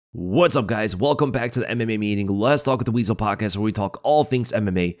What's up, guys? Welcome back to the MMA meeting. Let's talk with the Weasel podcast, where we talk all things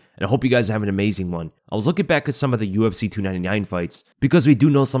MMA, and I hope you guys have an amazing one. I was looking back at some of the UFC 299 fights because we do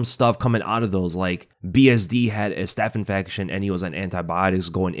know some stuff coming out of those, like BSD had a staph infection and he was on antibiotics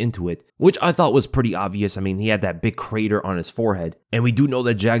going into it, which I thought was pretty obvious. I mean, he had that big crater on his forehead, and we do know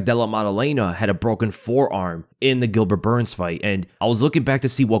that Della Maddalena had a broken forearm in the Gilbert Burns fight, and I was looking back to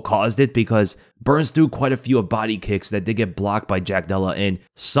see what caused it because Burns threw quite a few of body kicks that did get blocked by Della, and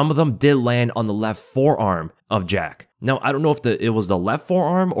some of them did land on the left forearm of Jack. Now, I don't know if it was the left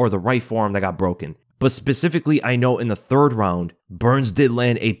forearm or the right forearm that got broken, but specifically, I know in the third round, Burns did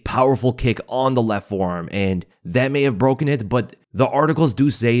land a powerful kick on the left forearm, and that may have broken it, but the articles do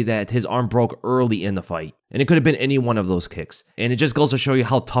say that his arm broke early in the fight, and it could have been any one of those kicks. And it just goes to show you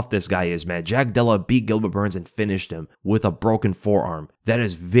how tough this guy is, man. Della beat Gilbert Burns and finished him with a broken forearm. That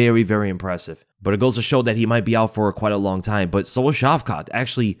is very, very impressive. But it goes to show that he might be out for quite a long time. But so is Shavkat.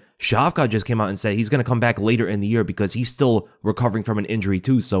 Actually, Shavkat just came out and said he's going to come back later in the year because he's still recovering from an injury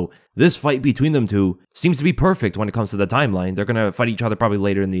too. So this fight between them two seems to be perfect when it comes to the timeline. They're going to fight each other probably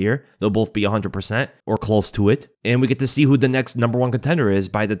later in the year. They'll both be 100% or close to it. And we get to see who the next #1 contender is.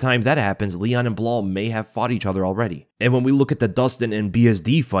 By the time that happens, Leon and Blal may have fought each other already. And when we look at the Dustin and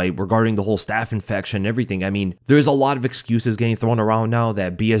BSD fight regarding the whole staph infection and everything, I mean, there's a lot of excuses getting thrown around now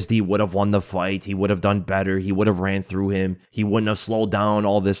that BSD would have won the fight, he would have done better, he would have ran through him, he wouldn't have slowed down,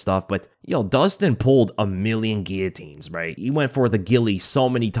 all this stuff. But yo, Dustin pulled a million guillotines, right? He went for the ghillie so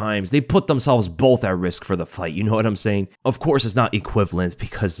many times. They put themselves both at risk for the fight, you know what I'm saying? Of course, it's not equivalent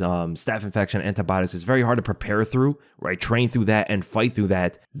because staph infection, antibiotics is very hard to prepare through, right? Train through that and fight through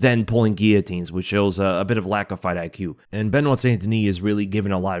that, then pulling guillotines, which shows a bit of lack of fight IQ. And Benoit Denis is really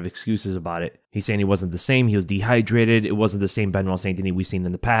giving a lot of excuses about it. He's saying he wasn't the same, he was dehydrated, it wasn't the same Benoit Denis we've seen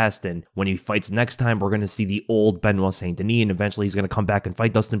in the past, and when he fights next time, we're going to see the old Benoit Denis, and eventually he's going to come back and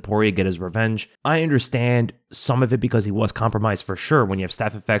fight Dustin Poirier, get his revenge. I understand some of it because he was compromised for sure. When you have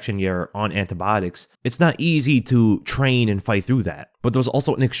staph infection, you're on antibiotics. It's not easy to train and fight through that. But there's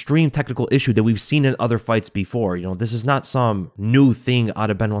also an extreme technical issue that we've seen in other fights before. You know, this is not some new thing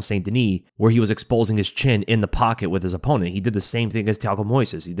out of Benoit Denis where he was exposing his chin in the pocket with his opponent. He did the same thing against Thiago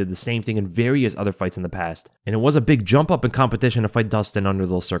Moises. He did the same thing in various other fights in the past. And it was a big jump up in competition to fight Dustin under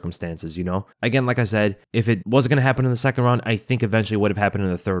those circumstances, you know? Again, like I said, if it wasn't going to happen in the second round, I think eventually it would have happened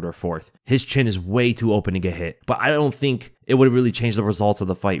in the third or fourth. His chin is way too open to get hit. But I don't think it would have really changed the results of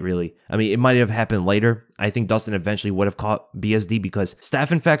the fight, really. I mean, it might have happened later. I think Dustin eventually would have caught BSD because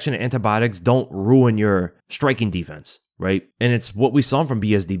staph infection and antibiotics don't ruin your striking defense, right? And it's what we saw from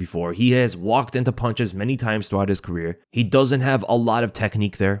BSD before. He has walked into punches many times throughout his career. He doesn't have a lot of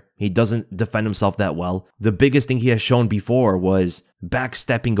technique there. He doesn't defend himself that well. The biggest thing he has shown before was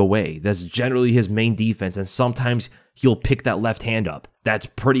backstepping away. That's generally his main defense, and sometimes he'll pick that left hand up. That's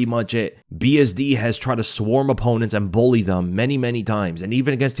pretty much it. BSD has tried to swarm opponents and bully them many, many times. And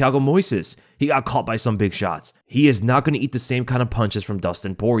even against Thiago Moises, he got caught by some big shots. He is not going to eat the same kind of punches from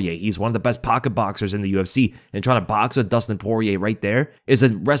Dustin Poirier. He's one of the best pocket boxers in the UFC. And trying to box with Dustin Poirier right there is a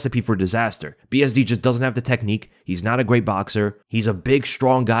recipe for disaster. BSD just doesn't have the technique. He's not a great boxer. He's a big,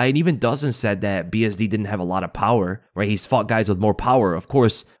 strong guy. And even Dustin said that BSD didn't have a lot of power, right? He's fought guys with more power. Of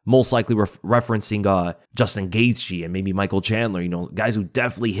course, most likely referencing Justin Gaethje and maybe Michael Chandler, you know, guys who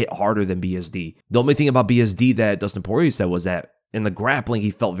definitely hit harder than BSD. The only thing about BSD that Dustin Poirier said was that in the grappling,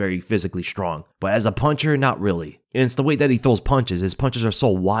 he felt very physically strong. But as a puncher, not really. And it's the way that he throws punches. His punches are so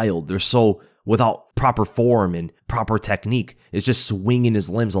wild. They're so without proper form and proper technique. It's just swinging his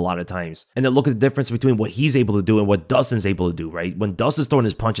limbs a lot of times. And then look at the difference between what he's able to do and what Dustin's able to do, right? When Dustin's throwing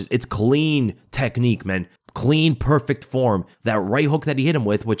his punches, it's clean technique, man. Clean, perfect form. That right hook that he hit him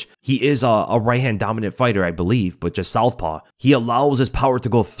with, which he is a right-hand dominant fighter, I believe, but just southpaw. He allows his power to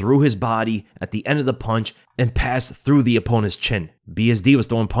go through his body at the end of the punch and pass through the opponent's chin. BSD was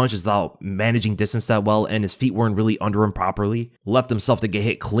throwing punches without managing distance that well, and his feet weren't really under him properly. Left himself to get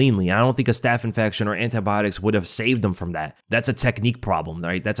hit cleanly. And I don't think a staph infection or antibiotics would have saved him from that. That's a technique problem,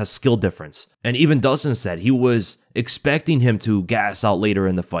 right? That's a skill difference. And even Dustin said he was expecting him to gas out later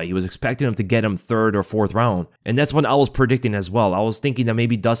in the fight. He was expecting him to get him third or fourth round. And that's what I was predicting as well. I was thinking that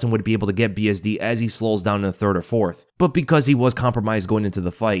maybe Dustin would be able to get BSD as he slows down in the third or fourth. But because he was compromised going into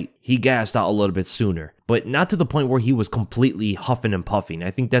the fight, he gassed out a little bit sooner. But not to the point where he was completely huffing and puffing.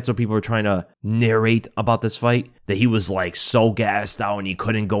 I think that's what people are trying to narrate about this fight, that he was like so gassed out and he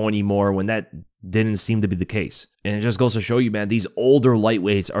couldn't go anymore, when that didn't seem to be the case. And it just goes to show you, man, these older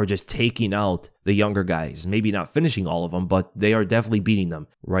lightweights are just taking out the younger guys. Maybe not finishing all of them, but they are definitely beating them,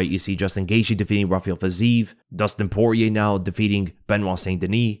 right? You see Justin Gaethje defeating Rafael Fiziev, Dustin Poirier now defeating Benoit Saint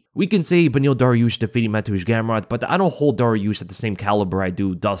Denis. We can say Beneil Dariush defeating Mateusz Gamrot, but I don't hold Dariush at the same caliber I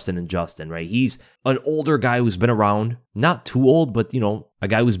do Dustin and Justin, right? He's an older guy who's been around, not too old, but a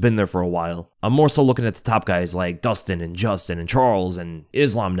guy who's been there for a while. I'm more so looking at the top guys like Dustin and Justin and Charles and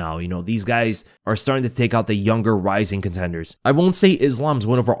Islam now. These guys are starting to take out the younger rising contenders. I won't say Islam's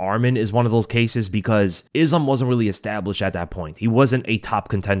win over Arman is one of those cases because Islam wasn't really established at that point. He wasn't a top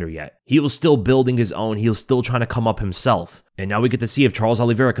contender yet. He was still building his own. He was still trying to come up himself. And now we get to see if Charles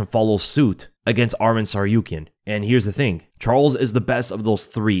Oliveira can follow suit against Arman Tsarukyan. And here's the thing. Charles is the best of those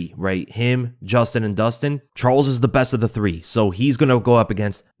three, right? Him, Justin, and Dustin. Charles is the best of the three. So he's going to go up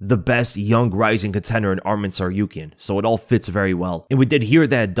against the best young rising contender in Arman Tsarukyan. So it all fits very well. And we did hear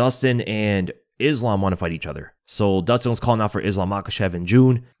that Dustin and Islam want to fight each other. So Dustin was calling out for Islam Makhachev in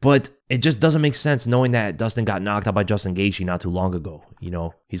June, but it just doesn't make sense knowing that Dustin got knocked out by Justin Gaethje not too long ago.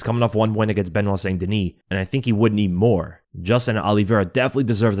 He's coming off one win against Benoit Saint Denis, and I think he would need more. Justin and Oliveira definitely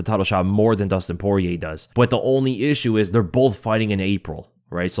deserves the title shot more than Dustin Poirier does. But the only issue is they're both fighting in April,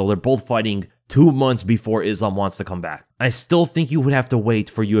 right? So they're both fighting 2 months before Islam wants to come back. I still think you would have to wait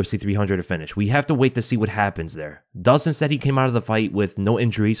for UFC 300 to finish. We have to wait to see what happens there. Dustin said he came out of the fight with no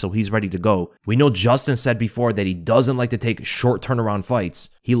injury, so he's ready to go. We know Justin said before that he doesn't like to take short turnaround fights.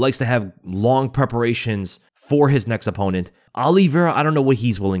 He likes to have long preparations for his next opponent. Oliveira, I don't know what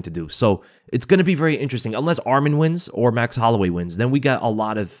he's willing to do. So it's going to be very interesting. Unless Arman wins or Max Holloway wins, then we got a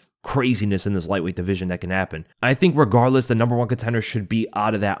lot of craziness in this lightweight division that can happen. I think regardless, the number one contender should be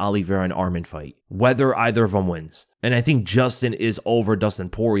out of that Oliveira and Arman fight, whether either of them wins. And I think Justin is over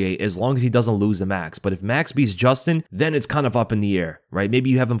Dustin Poirier as long as he doesn't lose to Max. But if Max beats Justin, then it's kind of up in the air, right? Maybe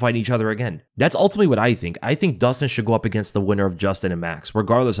you have them fighting each other again. That's ultimately what I think. I think Dustin should go up against the winner of Justin and Max,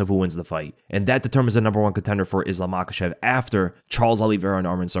 regardless of who wins the fight. And that determines the number one contender for Islam Makhachev after Charles Oliveira and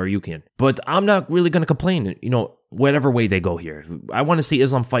Arman Tsarukyan. But I'm not really going to complain, whatever way they go here. I want to see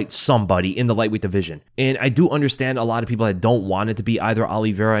Islam fight somebody in the lightweight division. And I do understand a lot of people that don't want it to be either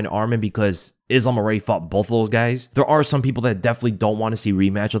Oliveira and Arman because Islam already fought both of those guys. There are some people that definitely don't want to see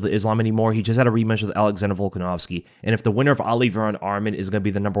rematch with Islam anymore. He just had a rematch with Alexandre Volkanovski. And if the winner of Oliveira and Arman is going to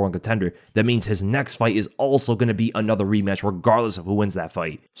be the number one contender, that means his next fight is also going to be another rematch regardless of who wins that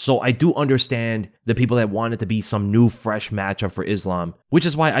fight. So I do understand the people that want it to be some new fresh matchup for Islam, which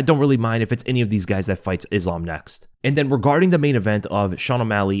is why I don't really mind if it's any of these guys that fights Islam next. And then regarding the main event of Sean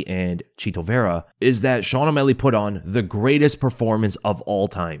O'Malley and Chito Vera, is that Sean O'Malley put on the greatest performance of all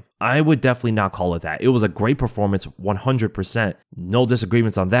time. I would definitely not call it that. It was a great performance, 100%. No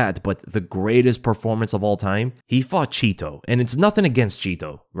disagreements on that, but the greatest performance of all time, he fought Chito. And it's nothing against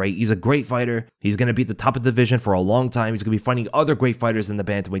Chito, right? He's a great fighter. He's going to be at the top of the division for a long time. He's going to be fighting other great fighters in the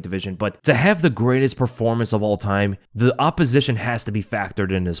bantamweight division. But to have the greatest performance of all time, the opposition has to be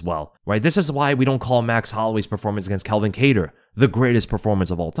factored in as well, right? This is why we don't call Max Holloway's performance against Calvin Kattar the greatest performance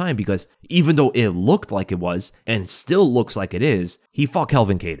of all time, because even though it looked like it was, and still looks like it is, he fought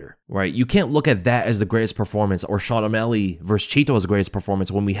Calvin Kattar, right? You can't look at that as the greatest performance, or Sean O'Malley versus Chito as the greatest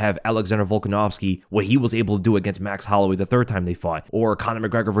performance when we have Alexandre Volkanovski, what he was able to do against Max Holloway the third time they fought, or Conor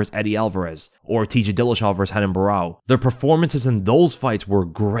McGregor versus Eddie Alvarez, or TJ Dillashaw versus Renan Barão. Their performances in those fights were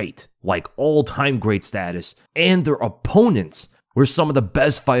great, like all-time great status, and their opponents were some of the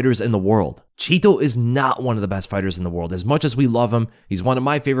best fighters in the world. Chito is not one of the best fighters in the world. As much as we love him, he's one of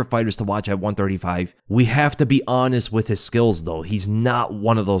my favorite fighters to watch at 135. We have to be honest with his skills, though. He's not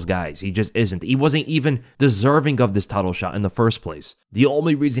one of those guys. He just isn't. He wasn't even deserving of this title shot in the first place. The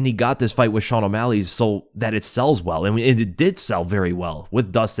only reason he got this fight with Sean O'Malley is so that it sells well. And it did sell very well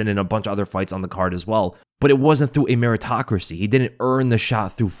with Dustin and a bunch of other fights on the card as well. But it wasn't through a meritocracy. He didn't earn the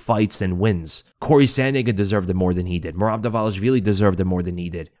shot through fights and wins. Corey Sandhagen deserved it more than he did. Merab Dvalishvili deserved it more than he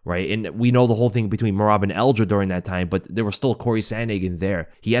did, right? And we know the whole thing between Merab and Eldra during that time, but there was still Corey Sandhagen there.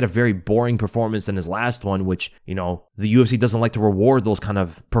 He had a very boring performance in his last one, which, the UFC doesn't like to reward those kind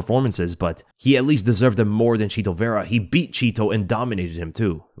of performances, but he at least deserved it more than Chito Vera. He beat Chito and dominated him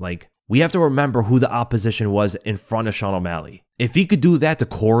too. We have to remember who the opposition was in front of Sean O'Malley. If he could do that to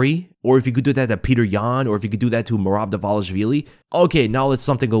Corey, or if he could do that to Peter Yan, or if he could do that to Merab Dvalishvili, okay, now it's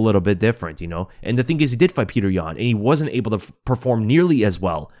something a little bit different, And the thing is, he did fight Peter Yan, and he wasn't able to perform nearly as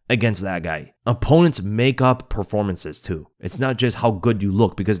well against that guy. Opponents make up performances too. It's not just how good you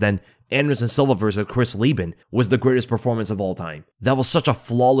look, because then Anderson Silva versus Chris Lieben was the greatest performance of all time. That was such a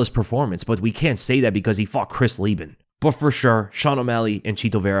flawless performance, but we can't say that because he fought Chris Lieben. But for sure, Sean O'Malley and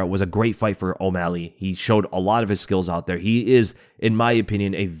Chito Vera was a great fight for O'Malley. He showed a lot of his skills out there. He is, in my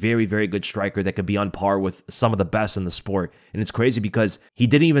opinion, a very, very good striker that could be on par with some of the best in the sport. And it's crazy because he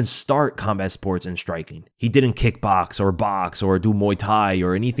didn't even start combat sports in striking. He didn't kickbox or box or do Muay Thai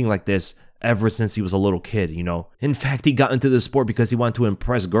or anything like this ever since he was a little kid, you know. In fact, he got into this sport because he wanted to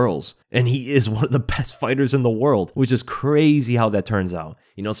impress girls. And he is one of the best fighters in the world, which is crazy how that turns out.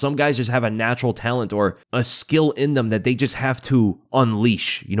 You know, some guys just have a natural talent or a skill in them that they just have to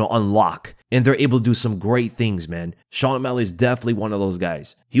unleash, you know, unlock. And they're able to do some great things, man. Sean O'Malley is definitely one of those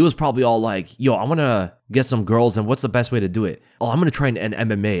guys. He was probably all like, yo, I want to get some girls, and what's the best way to do it? Oh, I'm going to try an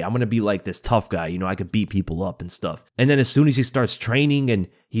MMA. I'm going to be like this tough guy. You know, I could beat people up and stuff. And then as soon as he starts training and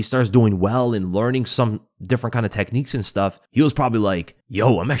he starts doing well and learning some different kind of techniques and stuff, he was probably like,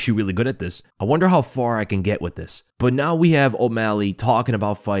 yo, I'm actually really good at this. I wonder how far I can get with this. But now we have O'Malley talking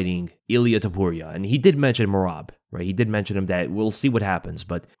about fighting Ilia Topuria. And he did mention Merab, right? He did mention him that we'll see what happens,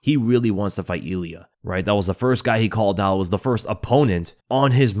 but he really wants to fight Ilia, right? That was the first guy he called out, was the first opponent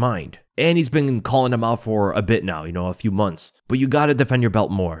on his mind. And he's been calling him out for a bit now, you know, a few months. But you got to defend your belt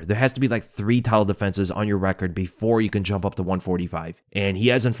more. There has to be like 3 title defenses on your record before you can jump up to 145. And he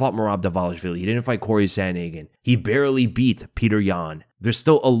hasn't fought Merab Dvalishvili. He didn't fight Corey Sandhagen. He barely beat Peter Yan. There's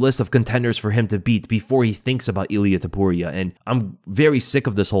still a list of contenders for him to beat before he thinks about Ilia Topuria. And I'm very sick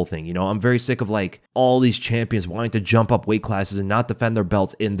of this whole thing, you know? I'm very sick of like all these champions wanting to jump up weight classes and not defend their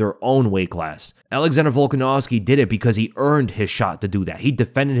belts in their own weight class. Alexander Volkanovski did it because he earned his shot to do that. He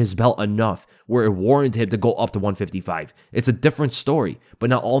defended his belt enough where it warranted him to go up to 155. It's a different story.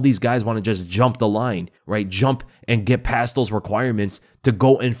 But now all these guys want to just jump the line, right? Jump and get past those requirements to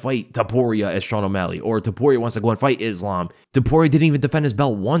go and fight Topuria as Sean O'Malley, or Topuria wants to go and fight Islam. Topuria didn't even defend his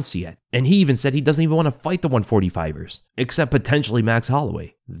belt once yet, and he even said he doesn't even want to fight the 145ers, except potentially Max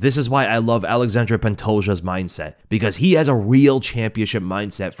Holloway. This is why I love Alexandre Pantoja's mindset, because he has a real championship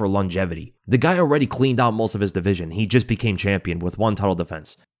mindset for longevity. The guy already cleaned out most of his division. He just became champion with 1 title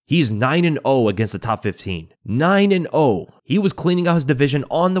defense. He's 9-0 against the top 15. 9-0. He was cleaning out his division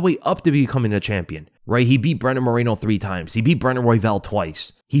on the way up to becoming a champion, right? He beat Brandon Moreno 3 times. He beat Brandon Royval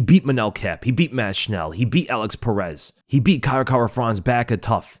twice. He beat Manel Kape. He beat Matt Schnell. He beat Alex Perez. He beat Kara Franz back at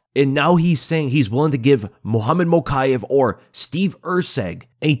tough. And now he's saying he's willing to give Muhammad Mokaev or Steve Erceg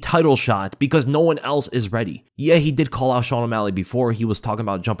a title shot because no one else is ready. Yeah, he did call out Sean O'Malley before. He was talking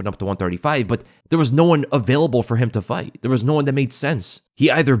about jumping up to 135, but there was no one available for him to fight. There was no one that made sense. He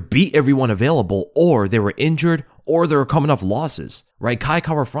either beat everyone available, or they were injured, or they were coming off losses, right?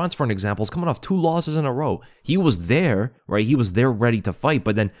 Kara Franz, for an example, is coming off 2 losses in a row. He was there, right? He was there ready to fight,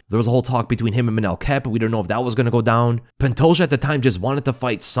 but then there was a whole talk between him and Manel Kape. We don't know if that was going to go down. Pantoja at the time just wanted to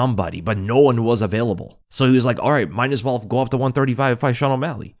fight somebody, but no one was available. So he was like, all right, might as well go up to 135 and fight Sean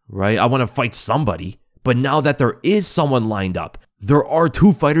O'Malley, right? I want to fight somebody. But now that there is someone lined up, there are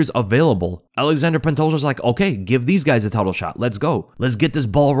 2 fighters available, Alexander Pantoja's like, okay, give these guys a title shot. Let's go. Let's get this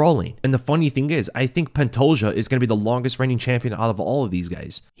ball rolling. And the funny thing is, I think Pantoja is going to be the longest reigning champion out of all of these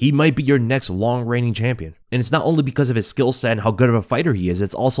guys. He might be your next long reigning champion. And it's not only because of his skill set and how good of a fighter he is,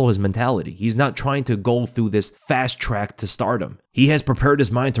 it's also his mentality. He's not trying to go through this fast track to stardom. He has prepared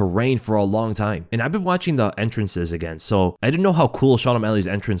his mind to reign for a long time. And I've been watching the entrances again, so I didn't know how cool Sean O'Malley's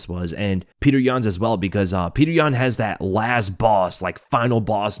entrance was, and Peter Yan's as well, because Peter Yan has that last boss, like final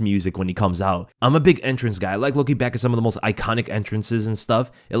boss music when he comes out. I'm a big entrance guy. I like looking back at some of the most iconic entrances and stuff.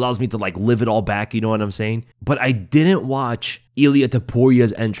 It allows me to like live it all back, you know what I'm saying? But I didn't watch Ilia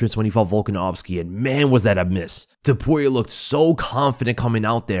Topuria's entrance when he fought Volkanovski, and man, was that a miss. Topuria looked so confident coming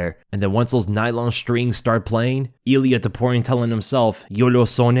out there, and then once those nylon strings start playing, Ilia Topuria telling himself, "Yo lo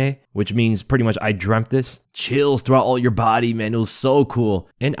soñé," which means pretty much, I dreamt this. Chills throughout all your body, man. It was so cool.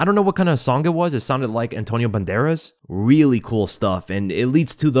 And I don't know what kind of song it was. It sounded like Antonio Banderas. Really cool stuff, and it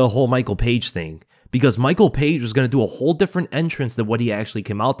leads to the whole Michael Page thing. Because Michael Page was going to do a whole different entrance than what he actually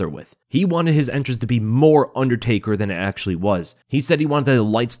came out there with. He wanted his entrance to be more Undertaker than it actually was. He said he wanted the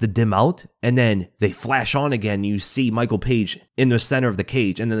lights to dim out, and then they flash on again, and you see Michael Page in the center of the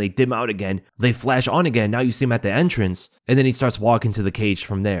cage, and then they dim out again, they flash on again, now you see him at the entrance, and then he starts walking to the cage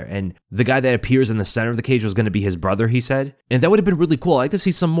from there. And the guy that appears in the center of the cage was going to be his brother, he said. And that would have been really cool. I like to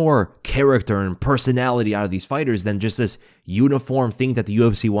see some more character and personality out of these fighters than just this uniform thing that the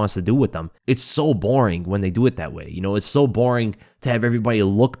UFC wants to do with them. It's so boring when they do it that way. You know, it's so boring to have everybody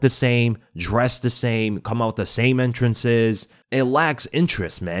look the same, dress the same, come out with the same entrances. It lacks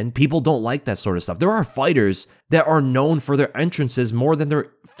interest, man. People don't like that sort of stuff. There are fighters that are known for their entrances more than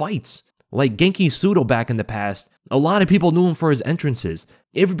their fights. Like Genki Sudo back in the past, a lot of people knew him for his entrances.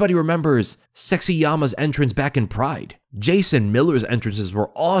 Everybody remembers Sexy Yama's entrance back in Pride. Jason Miller's entrances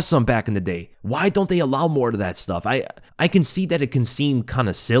were awesome back in the day. Why don't they allow more of that stuff? I can see that it can seem kind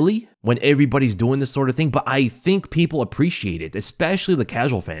of silly when everybody's doing this sort of thing, but I think people appreciate it, especially the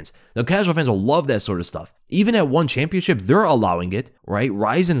casual fans. The casual fans will love that sort of stuff. Even at one championship, they're allowing it, right?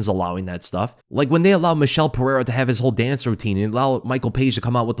 Ryzen is allowing that stuff. Like when they allow Michel Pereira to have his whole dance routine and allow Michael Page to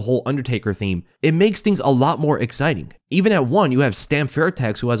come out with the whole Undertaker theme, it makes things a lot more exciting. Even at one, you have Stam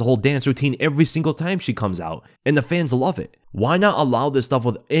Fairtex who has a whole dance routine every single time she comes out, and the fans love it. Why not allow this stuff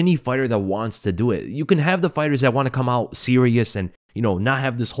with any fighter that wants to do it? You can have the fighters that want to come out serious and, you know, not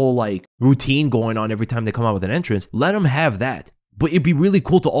have this whole like routine going on every time they come out with an entrance. Let them have that. But it'd be really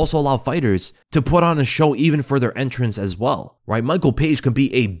cool to also allow fighters to put on a show even for their entrance as well, right? Michael Page can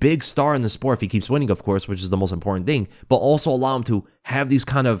be a big star in the sport if he keeps winning, of course, which is the most important thing, but also allow him to have these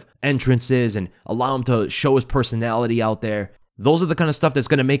kind of entrances and allow him to show his personality out there. Those are the kind of stuff that's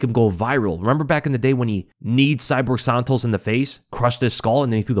going to make him go viral. Remember back in the day when he kneed Cyborg Santos in the face, crushed his skull,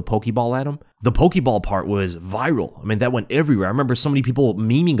 and then he threw the Pokeball at him? The Pokeball part was viral. I mean, that went everywhere. I remember so many people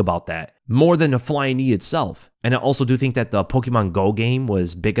memeing about that, more than the flying knee itself. And I also do think that the Pokemon Go game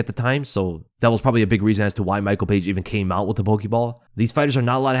was big at the time, so that was probably a big reason as to why Michael Page even came out with the Pokeball. These fighters are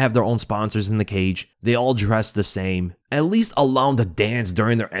not allowed to have their own sponsors in the cage. They all dress the same. At least allow them to dance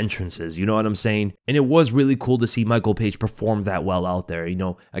during their entrances, you know what I'm saying? And it was really cool to see Michael Page perform that well out there. You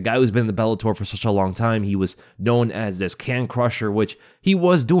know, a guy who's been in the Bellator for such a long time, he was known as this can crusher, which he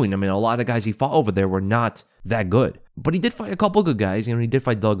was doing. I mean, a lot of guys he fought over there were not that good. But he did fight a couple good guys. You know, he did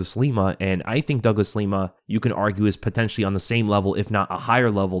fight Douglas Lima, and I think Douglas Lima, you can argue, is potentially on the same level, if not a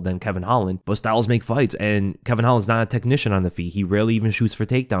higher level than Kevin Holland. But styles make fights, and Kevin Holland's not a technician on the feet. He rarely even shoots for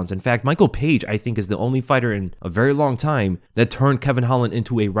takedowns. In fact, Michael Page, I think, is the only fighter in a very long time that turned Kevin Holland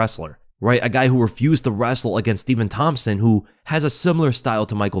into a wrestler. Right, a guy who refused to wrestle against Stephen Thompson, who has a similar style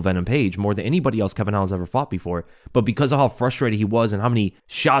to Michael Venom Page, more than anybody else Kevin Holland's ever fought before. But because of how frustrated he was and how many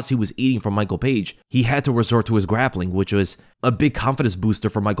shots he was eating from Michael Page, he had to resort to his grappling, which was a big confidence booster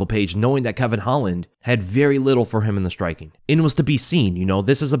for Michael Page, knowing that Kevin Holland had very little for him in the striking. And it was to be seen, you know,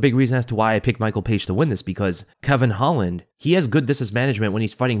 this is a big reason as to why I picked Michael Page to win this, because Kevin Holland, he has good distance management when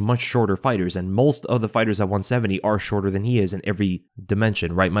he's fighting much shorter fighters, and most of the fighters at 170 are shorter than he is in every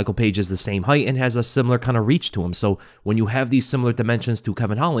dimension, right? Michael Page is the same height and has a similar kind of reach to him, so when you have these similar dimensions to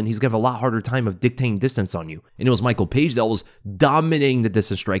Kevin Holland, he's gonna have a lot harder time of dictating distance on you. And it was Michael Page that was dominating the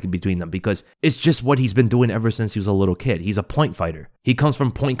distance striking between them, because it's just what he's been doing ever since he was a little kid. He's a point fighter. He comes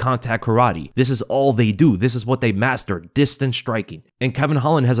from point contact karate. This is all they do. This is what they master, distance striking. And Kevin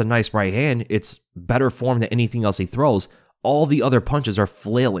Holland has a nice right hand. It's better form than anything else he throws. All the other punches are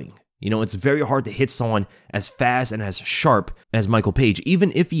flailing. You know, it's very hard to hit someone as fast and as sharp as Michael Page,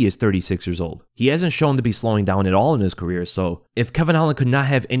 even if he is 36 years old. He hasn't shown to be slowing down at all in his career, so if Kevin Holland could not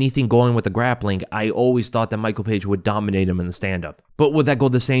have anything going with the grappling, I always thought that Michael Page would dominate him in the stand-up. But would that go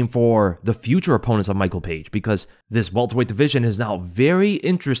the same for the future opponents of Michael Page? Because this welterweight division is now very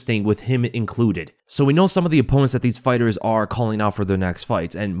interesting with him included. So we know some of the opponents that these fighters are calling out for their next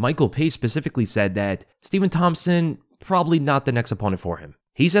fights, and Michael Page specifically said that Stephen Thompson, probably not the next opponent for him.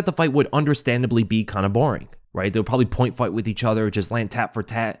 He said the fight would understandably be kind of boring, right? They'll probably point fight with each other, just land tat for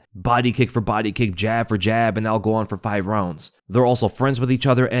tat, body kick for body kick, jab for jab, and that'll go on for 5 rounds. They're also friends with each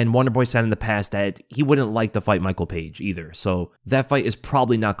other, and Wonderboy said in the past that he wouldn't like to fight Michael Page either, so that fight is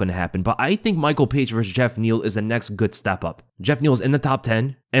probably not going to happen. But I think Michael Page versus Jeff Neal is the next good step up. Jeff Neal's in the top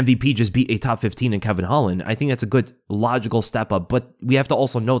 10. MVP just beat a top 15 in Kevin Holland. I think that's a good logical step up, but we have to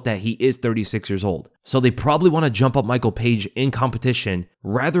also note that he is 36 years old. So they probably want to jump up Michael Page in competition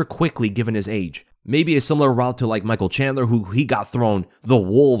rather quickly given his age. Maybe a similar route to like Michael Chandler, who he got thrown the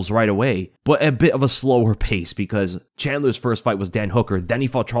wolves right away, but a bit of a slower pace because Chandler's first fight was Dan Hooker, then he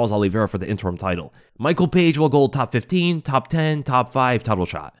fought Charles Oliveira for the interim title. Michael Page will go top 15, top 10, top 5 title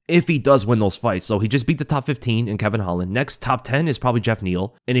shot, if he does win those fights. So he just beat the top 15 in Kevin Holland. Next, top 10 is probably Jeff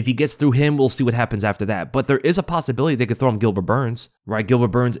Neal, and if he gets through him, we'll see what happens after that. But there is a possibility they could throw him Gilbert Burns, right? Gilbert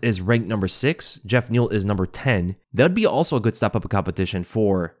Burns is ranked number 6, Jeff Neal is number 10. That would be also a good step up in competition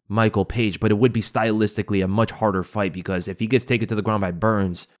for Michael Page, but it would be stylistically a much harder fight because if he gets taken to the ground by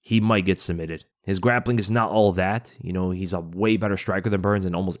Burns, he might get submitted. His grappling is not all that. You know, he's a way better striker than Burns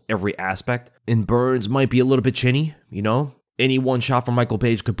in almost every aspect. And Burns might be a little bit chinny, you know? Any one shot from Michael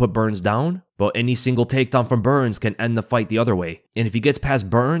Page could put Burns down, but any single takedown from Burns can end the fight the other way. And if he gets past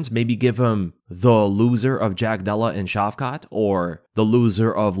Burns, maybe give him the loser of Jack Della and Shavkat, or the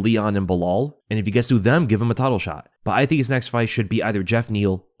loser of Leon and Bilal. And if he gets through them, give him a title shot. But I think his next fight should be either Jeff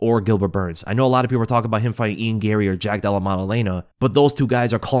Neal or Gilbert Burns. I know a lot of people are talking about him fighting Ian Gary or Jack Della Maddalena, but those two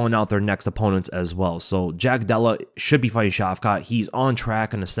guys are calling out their next opponents as well. So Jack Della should be fighting Shavkat. He's on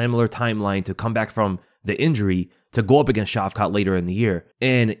track on a similar timeline to come back from the injury to go up against Shavkat later in the year.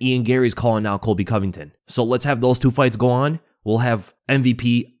 And Ian Gary's calling out Colby Covington. So let's have those two fights go on. We'll have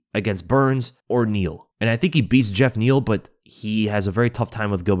MVP against Burns or Neal. And I think he beats Jeff Neal, but he has a very tough time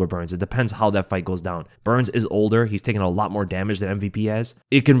with Gilbert Burns. It depends how that fight goes down. Burns is older. He's taking a lot more damage than MVP has.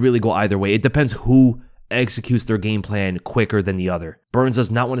 It can really go either way. It depends who executes their game plan quicker than the other. Burns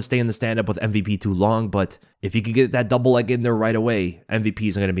does not want to stay in the stand-up with MVP too long, but if he could get that double leg in there right away, MVP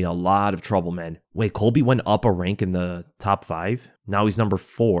is going to be in a lot of trouble, man. Wait, Colby went up a rank in the top 5? Now he's number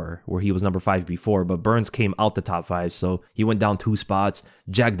 4, where he was number 5 before, but Burns came out the top 5, so he went down 2 spots.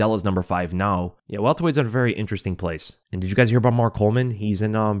 Jack Della's number 5 now. Yeah, welterweight's in a very interesting place. And did you guys hear about Mark Coleman? He's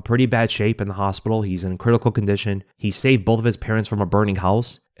in pretty bad shape in the hospital. He's in critical condition. He saved both of his parents from a burning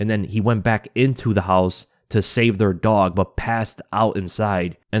house, and then he went back into the house to save their dog, but passed out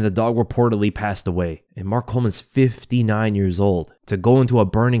inside, and the dog reportedly passed away. And Mark Coleman's 59 years old. To go into a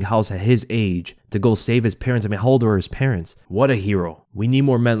burning house at his age, to go save his parents. I mean, how old are his parents? What a hero. We need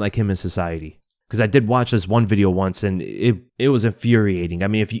more men like him in society. Because I did watch this one video once, and it was infuriating. I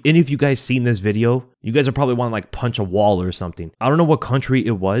mean, if any of you guys seen this video, you guys are probably want to like punch a wall or something. I don't know what country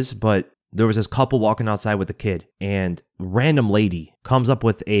it was, but there was this couple walking outside with a kid, and random lady comes up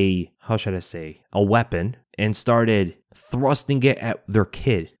with a, how should I say, a weapon, and started thrusting it at their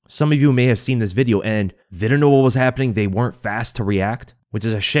kid. Some of you may have seen this video, and they didn't know what was happening. They weren't fast to react, which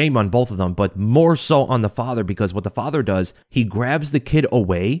is a shame on both of them, but more so on the father, because what the father does, he grabs the kid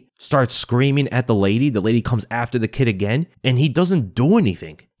away, starts screaming at the lady comes after the kid again, and he doesn't do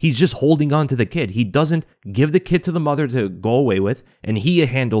anything. He's just holding on to the kid. He doesn't give the kid to the mother to go away with, and he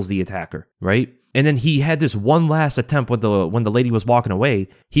handles the attacker, right? And then he had this one last attempt when the lady was walking away.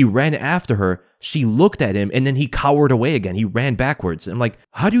 He ran after her. She looked at him, and then he cowered away again. He ran backwards. I'm like,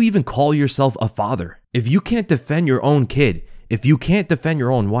 how do you even call yourself a father? If you can't defend your own kid, if you can't defend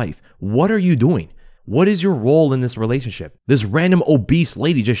your own wife, what are you doing? What is your role in this relationship? This random obese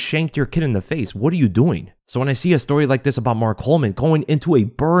lady just shanked your kid in the face. What are you doing? So when I see a story like this about Mark Coleman going into a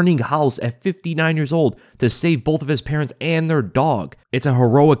burning house at 59 years old to save both of his parents and their dog, it's a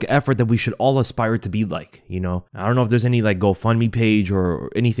heroic effort that we should all aspire to be like, you know? I don't know if there's any like GoFundMe page or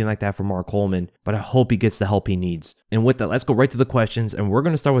anything like that for Mark Coleman, but I hope he gets the help he needs. And with that, let's go right to the questions, and we're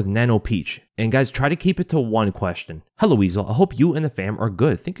going to start with Nano Peach. And guys, try to keep it to one question. Hello, Weasel. I hope you and the fam are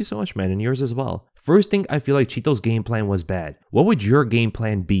good. Thank you so much, man, and yours as well. First thing, I feel like Chito's game plan was bad. What would your game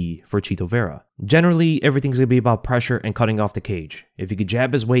plan be for Chito Vera? Generally, everything's going to be about pressure and cutting off the cage. If he could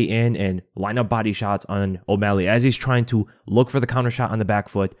jab his way in and line up body shots on O'Malley as he's trying to look for the counter shot on the back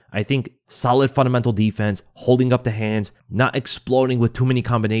foot, I think solid fundamental defense, holding up the hands, not exploding with too many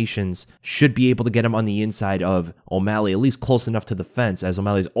combinations, should be able to get him on the inside of O'Malley, at least close enough to the fence, as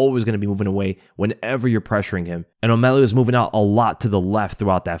O'Malley's always going to be moving away whenever you're pressuring him. And O'Malley was moving out a lot to the left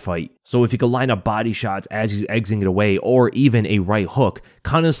throughout that fight. So if he could line up body shots as he's exiting it away, or even a right hook,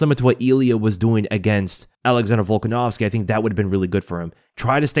 kind of similar to what Ilia was doing against Alexandre Volkanovski, I think that would have been really good for him.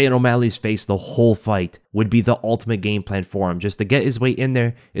 Try to stay in O'Malley's face the whole fight would be the ultimate game plan for him. Just to get his way in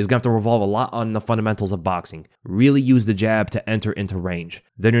there is going to have to revolve a lot on the fundamentals of boxing. Really use the jab to enter into range.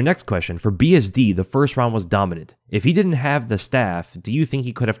 Then your next question, for BSD, the first round was dominant. If he didn't have the Staph, do you think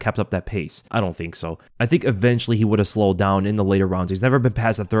he could have kept up that pace? I don't think so. I think eventually he would have slowed down in the later rounds. He's never been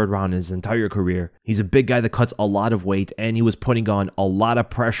past the third round in his entire career. He's a big guy that cuts a lot of weight, and he was putting on a lot of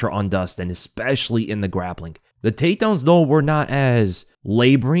pressure on Dustin, especially in the grappling. The takedowns, though, were not as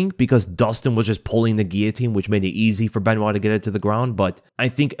laboring because Dustin was just pulling the guillotine, which made it easy for Benoit to get it to the ground. But I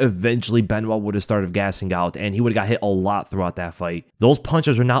think eventually Benoit would have started gassing out, and he would have got hit a lot throughout that fight. Those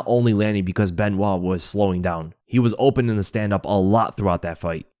punches were not only landing because Benoit was slowing down. He was open in the stand-up a lot throughout that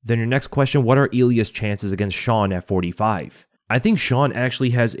fight. Then your next question, what are Ilia's chances against Sean at 45? I think Sean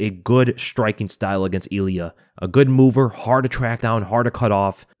actually has a good striking style against Ilia. A good mover, hard to track down, hard to cut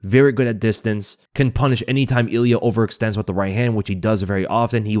off, very good at distance, can punish anytime Ilia overextends with the right hand, which he does very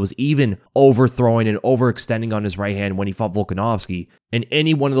often. He was even overthrowing and overextending on his right hand when he fought Volkanovski. And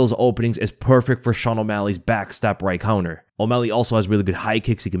any one of those openings is perfect for Sean O'Malley's backstep right counter. O'Malley also has really good high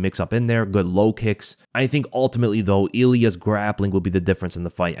kicks he can mix up in there, good low kicks. I think ultimately, though, Ilia's grappling will be the difference in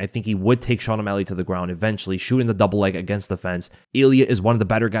the fight. I think he would take Sean O'Malley to the ground eventually, shooting the double leg against the fence. Ilia is one of the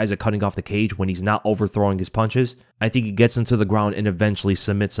better guys at cutting off the cage when he's not overthrowing his punches. I think he gets him to the ground and eventually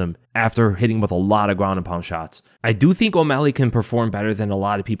submits him after hitting with a lot of ground and pound shots. I do think O'Malley can perform better than a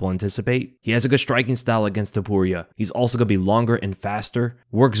lot of people anticipate. He has a good striking style against Topuria. He's also going to be longer and faster,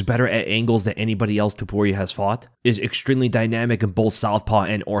 works better at angles than anybody else Topuria has fought, is extremely dynamic in both southpaw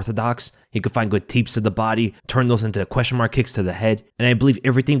and orthodox. He can find good teeps to the body, turn those into question mark kicks to the head, and I believe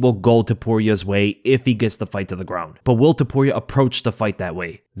everything will go Topuria's way if he gets the fight to the ground. But will Topuria approach the fight that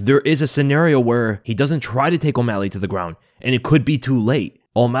way? There is a scenario where he doesn't try to take O'Malley to the ground, and it could be too late.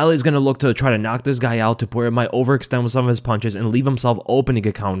 O'Malley is going to look to try to knock this guy out. Topuria might overextend with some of his punches and leave himself open to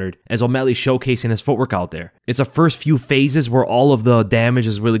get countered, as O'Malley's showcasing his footwork out there. It's the first few phases where all of the damage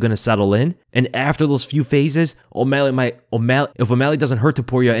is really going to settle in, and after those few phases, if O'Malley doesn't hurt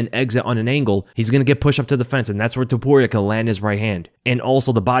Topuria and exit on an angle, he's going to get pushed up to the fence, and that's where Topuria can land his right hand. And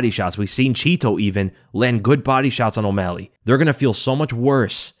also the body shots. We've seen Chito even land good body shots on O'Malley. They're going to feel so much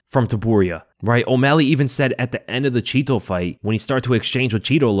worse from Topuria, right? O'Malley even said at the end of the Chito fight, when he started to exchange with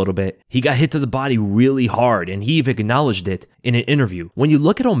Chito a little bit, he got hit to the body really hard, and he even acknowledged it in an interview. When you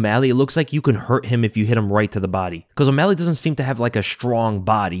look at O'Malley, it looks like you can hurt him if you hit him right to the body, because O'Malley doesn't seem to have like a strong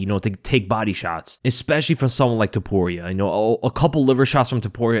body, you know, to take body shots, especially from someone like Topuria. You know, a couple liver shots from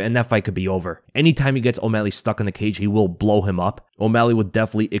Topuria and that fight could be over. Anytime he gets O'Malley stuck in the cage, he will blow him up. O'Malley would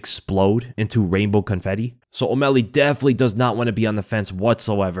definitely explode into rainbow confetti. So O'Malley definitely does not want to be on the fence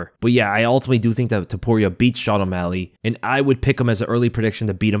whatsoever. But yeah, I ultimately do think that Topuria beats Sean O'Malley, and I would pick him as an early prediction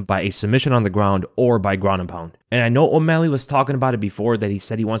to beat him by a submission on the ground or by ground and pound. And I know O'Malley was talking about it before, that he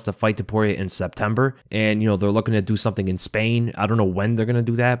said he wants to fight Topuria in September, and you know, they're looking to do something in Spain. I don't know when they're going to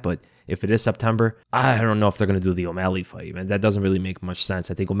do that, but if it is September, I don't know if they're going to do the O'Malley fight, man. That doesn't really make much sense.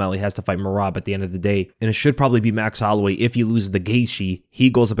 I think O'Malley has to fight Merab at the end of the day, and it should probably be Max Holloway. If he loses the Gaethje, he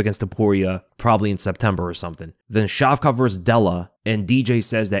goes up against Topuria probably in September or something. Then Shavkat versus Della, and DJ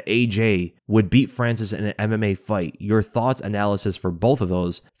says that AJ would beat Francis in an MMA fight. Your thoughts, analysis for both of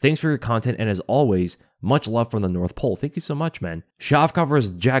those. Thanks for your content, and as always, much love from the North Pole. Thank you so much, man. Shavkat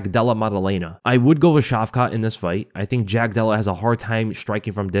versus Jack Della Maddalena. I would go with Shavkat in this fight. I think Jack Della has a hard time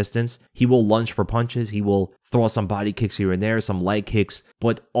striking from distance. He will lunge for punches. He will throw some body kicks here and there, some leg kicks.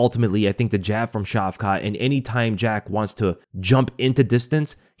 But ultimately, I think the jab from Shavkat, and anytime Jack wants to jump into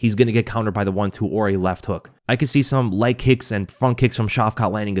distance, he's going to get countered by the 1-2 or a left hook. I could see some leg kicks and front kicks from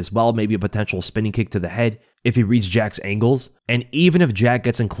Shavkat landing as well, maybe a potential spinning kick to the head if he reads Jack's angles. And even if Jack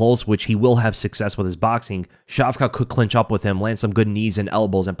gets in close, which he will have success with his boxing, Shavkat could clinch up with him, land some good knees and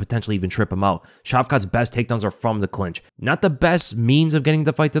elbows, and potentially even trip him out. Shavkat's best takedowns are from the clinch. Not the best means of getting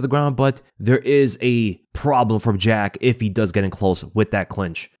the fight to the ground, but there is a problem from Jack if he does get in close with that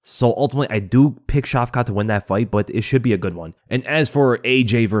clinch. So ultimately, I do pick Shavkat to win that fight, but it should be a good one. And as for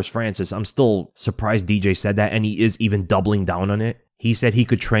AJ versus Francis, I'm still surprised DJ said that, and he is even doubling down on it. He said he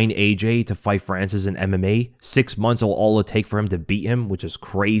could train AJ to fight Francis in MMA. 6 months will all it take for him to beat him, which is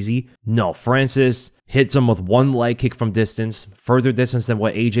crazy. No, Francis hits him with one leg kick from distance, further distance than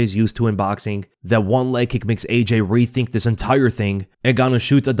what AJ's used to in boxing. That one leg kick makes AJ rethink this entire thing. Ngannou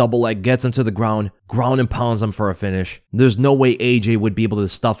shoots a double leg, gets him to the ground and pounds him for a finish. There's no way AJ would be able to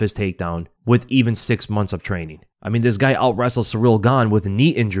stuff his takedown with even 6 months of training. I mean, this guy out-wrestled Ciryl Gane with knee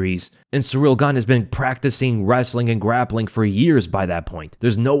injuries, and Ciryl Gane has been practicing wrestling and grappling for years by that point.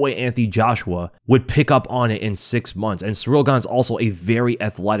 There's no way Anthony Joshua would pick up on it in 6 months, and Ciryl Gane's also a very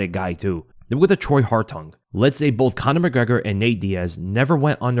athletic guy too. Then we go to Troy Hartung. Let's say both Conor McGregor and Nate Diaz never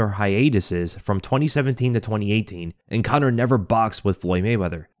went under hiatuses from 2017 to 2018, and Conor never boxed with Floyd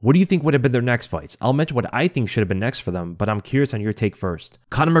Mayweather. What do you think would have been their next fights? I'll mention what I think should have been next for them, but I'm curious on your take first.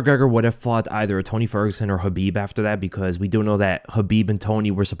 Conor McGregor would have fought either Tony Ferguson or Khabib after that, because we do know that Khabib and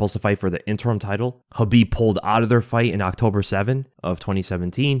Tony were supposed to fight for the interim title. Khabib pulled out of their fight in October 7 of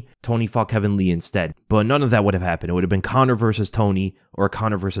 2017. Tony fought Kevin Lee instead, but none of that would have happened. It would have been Conor versus Tony or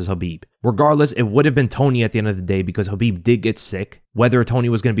Conor versus Khabib. Regardless, it would have been Tony at the end of the day, because Khabib did get sick. Whether Tony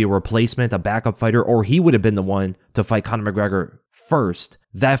was going to be a replacement, a backup fighter, or he would have been the one to fight Conor McGregor first,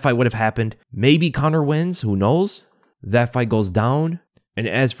 that fight would have happened. Maybe Conor wins, who knows? That fight goes down. And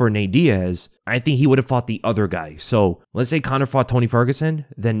as for Nate Diaz, I think he would have fought the other guy. So let's say Conor fought Tony Ferguson,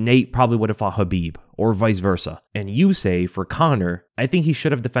 then Nate probably would have fought Khabib, or vice versa. And you say for Conor, I think he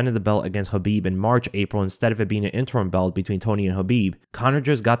should have defended the belt against Khabib in March, April, instead of it being an interim belt between Tony and Khabib. Conor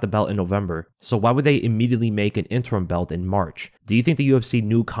just got the belt in November, so why would they immediately make an interim belt in March? Do you think the UFC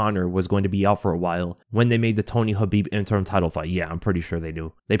knew Conor was going to be out for a while when they made the Tony Khabib interim title fight? Yeah, I'm pretty sure they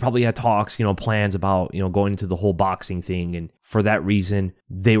knew. They probably had talks, plans about, going into the whole boxing thing, and for that reason,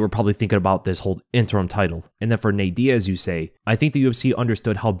 they were probably thinking about this whole interim title. And then for Nate Diaz, you say, I think the UFC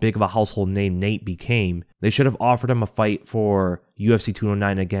understood how big of a household name Nate became They should have offered him a fight for UFC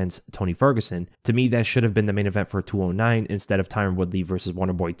 209 against Tony Ferguson. To me, that should have been the main event for 209 instead of Tyron Woodley versus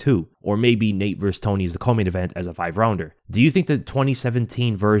Wonderboy 2. Or maybe Nate versus Tony is the co-main event as a 5-rounder. Do you think the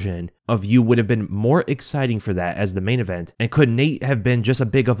 2017 version of you would have been more exciting for that as the main event? And could Nate have been just as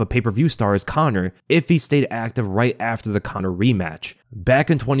big of a pay-per-view star as Conor if he stayed active right after the Conor rematch?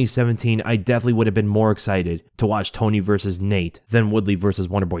 Back in 2017, I definitely would have been more excited to watch Tony versus Nate than Woodley versus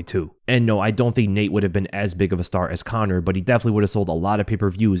Wonderboy 2. And no, I don't think Nate would have been as big of a star as Conor, but he definitely would have sold a lot of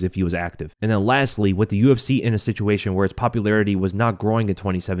pay-per-views if he was active. And then lastly, with the UFC in a situation where its popularity was not growing in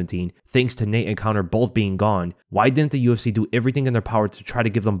 2017, thanks to Nate and Conor both being gone, why didn't the UFC do everything in their power to try to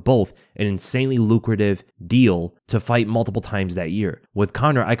give them both an insanely lucrative deal to fight multiple times that year? With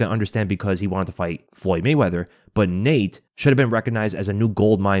Conor, I can understand because he wanted to fight Floyd Mayweather, but Nate should have been recognized as a new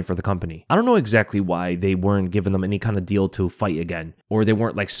gold mine for the company. I don't know exactly why they weren't giving them any kind of deal to fight again, or they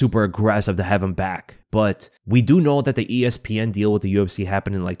weren't like super aggressive to have him back. But we do know that the ESPN deal with the UFC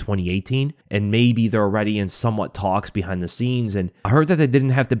happened in like 2018, and maybe they're already in somewhat talks behind the scenes. And I heard that they didn't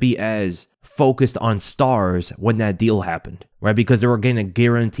have to be as focused on stars when that deal happened, right? Because they were getting a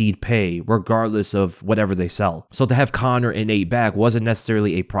guaranteed pay regardless of whatever they sell. So to have Conor and Nate back wasn't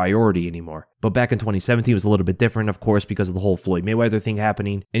necessarily a priority anymore. But back in 2017 was a little bit different, of course, because of the whole Floyd Mayweather thing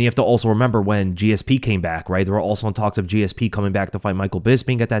happening. And you have to also remember when GSP came back, right? There were also in talks of GSP coming back to fight Michael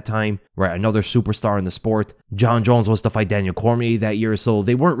Bisping at that time, right? Another superstar in the sport. John Jones was to fight Daniel Cormier that year, so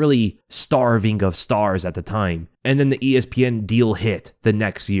they weren't really starving of stars at the time. And then the ESPN deal hit the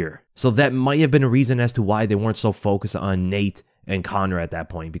next year. So that might have been a reason as to why they weren't so focused on Nate and Conor at that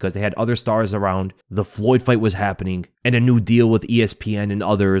point, because they had other stars around, the Floyd fight was happening, and a new deal with ESPN and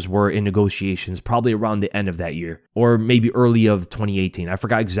others were in negotiations probably around the end of that year, or maybe early of 2018. I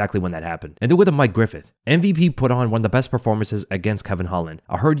forgot exactly when that happened. And then with Mike Griffith, MVP put on one of the best performances against Kevin Holland.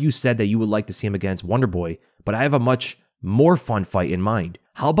 I heard you said that you would like to see him against Wonderboy, but I have a much more fun fight in mind.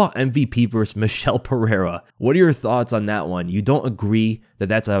 How about MVP versus Michel Pereira? What are your thoughts on that one? You don't agree that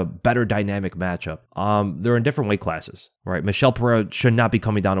that's a better dynamic matchup. They're in different weight classes, right? Michel Pereira should not be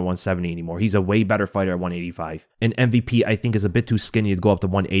coming down to 170 anymore. He's a way better fighter at 185. And MVP, I think, is a bit too skinny to go up to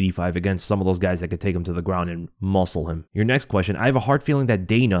 185 against some of those guys that could take him to the ground and muscle him. Your next question, I have a hard feeling that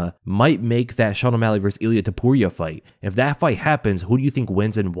Dana might make that Sean O'Malley versus Ilia Topuria fight. If that fight happens, who do you think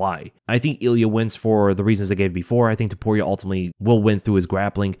wins and why? I think Ilia wins for the reasons I gave before. I think Topuria ultimately will win through his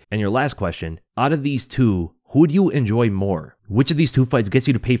grappling. And your last question, out of these two, who do you enjoy more? Which of these two fights gets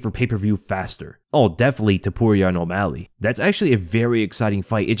you to pay for pay-per-view faster? Oh, definitely Topuria and O'Malley. That's actually a very exciting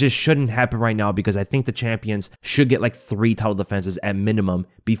fight. It just shouldn't happen right now because I think the champions should get like 3 title defenses at minimum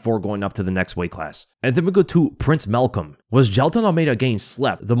before going up to the next weight class. And then we go to Prince Malcolm. Was Jailton Almeida getting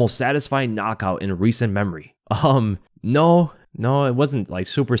slept the most satisfying knockout in recent memory? No, it wasn't like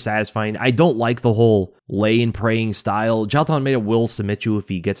super satisfying. I don't like the whole lay and praying style. Jailton Almeida will submit you if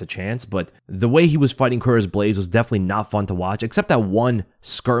he gets a chance, but the way he was fighting Curtis Blaydes was definitely not fun to watch, except that one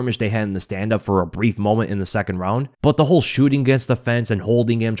skirmish they had in the stand-up for a brief moment in the second round. But the whole shooting against the fence and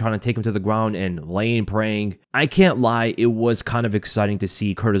holding him, trying to take him to the ground and laying praying, I can't lie, it was kind of exciting to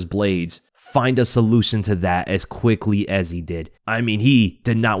see Curtis Blaydes find a solution to that as quickly as he did. I mean, he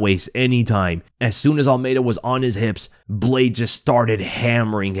did not waste any time. As soon as Almeida was on his hips, Blaydes just started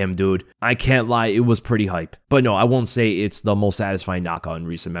hammering him, dude. I can't lie, it was pretty hype. But no, I won't say it's the most satisfying knockout in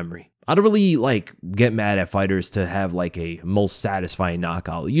recent memory. I don't really get mad at fighters to have like a most satisfying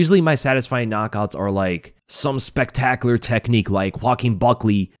knockout. Usually my satisfying knockouts are like some spectacular technique like Joaquin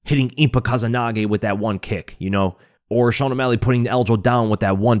Buckley hitting Impa Kazanage with that one kick, you know? Or Sean O'Malley putting Aljo down with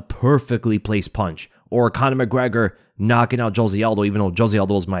that one perfectly placed punch. Or Conor McGregor knocking out Jose Aldo, even though Jose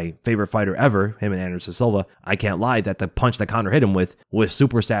Aldo is my favorite fighter ever, him and Anderson Silva. I can't lie that the punch that Conor hit him with was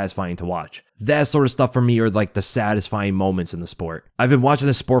super satisfying to watch. That sort of stuff for me are like the satisfying moments in the sport. I've been watching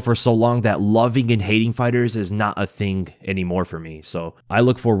this sport for so long that loving and hating fighters is not a thing anymore for me. So I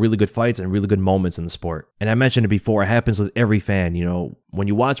look for really good fights and really good moments in the sport. And I mentioned it before, it happens with every fan, you know. When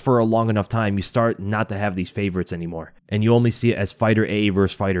you watch for a long enough time, you start not to have these favorites anymore. And you only see it as fighter A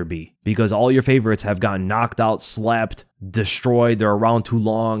versus fighter B. Because all your favorites have gotten knocked out, slapped, destroyed, they're around too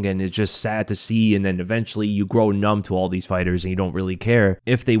long, and it's just sad to see. And then eventually you grow numb to all these fighters and you don't really care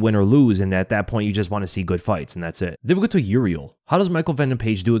if they win or lose. And at that point, you just want to see good fights, and that's it. Then we go to Uriel. How does Michael Venom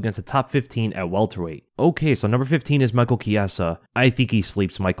Page do against the top 15 at welterweight? Okay, so number 15 is Michael Chiesa. I think he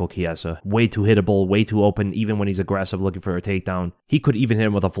sleeps Michael Chiesa. Way too hittable, way too open, even when he's aggressive looking for a takedown. He could even hit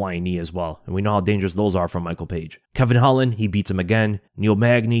him with a flying knee as well, and we know how dangerous those are from Michael Page. Kevin Holland, he beats him again. Neil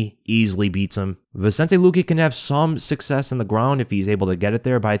Magny easily beats him. Vicente Luque can have some success success in the ground if he's able to get it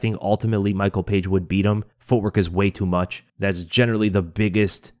there, but I think ultimately Michael Page would beat him. Footwork is way too much. That's generally the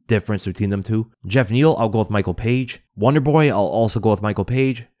biggest difference between them two. Jeff Neal, I'll go with Michael Page. Wonderboy, I'll also go with Michael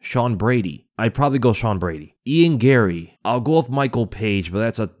Page. Sean Brady, I'd probably go Sean Brady. Ian Gary, I'll go with Michael Page, but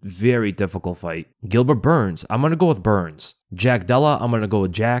that's a very difficult fight. Gilbert Burns, I'm going to go with Burns. Jack Della, I'm going to go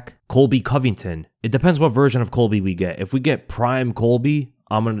with Jack. Colby Covington, it depends what version of Colby we get. If we get Prime Colby,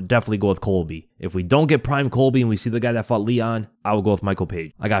 I'm going to definitely go with Colby. If we don't get Prime Colby and we see the guy that fought Leon, I will go with Michael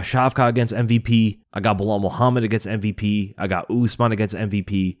Page. I got Shavkat against MVP. I got Bilal Muhammad against MVP. I got Usman against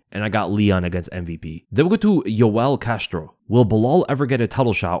MVP. And I got Leon against MVP. Then we'll go to Yoel Castro. Will Bilal ever get a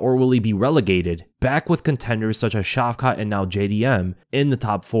title shot, or will he be relegated back with contenders such as Shavkat and now JDM in the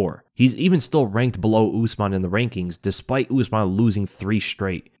top 4? He's even still ranked below Usman in the rankings, despite Usman losing 3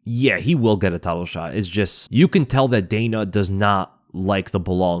 straight. Yeah, he will get a title shot. It's just, you can tell that Dana does not like the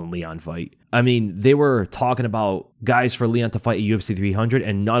Bilal and Leon fight. I mean, they were talking about guys for Leon to fight at UFC 300,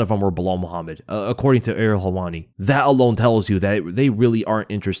 and none of them were Bilal Muhammad, according to Ariel Helwani. That alone tells you that they really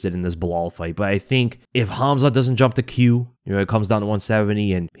aren't interested in this Bilal fight. But I think if Hamza doesn't jump the queue, it comes down to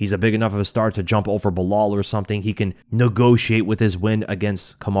 170, and he's a big enough of a star to jump over Bilal or something, he can negotiate with his win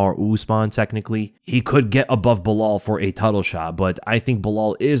against Kamaru Usman, technically. He could get above Bilal for a title shot, but I think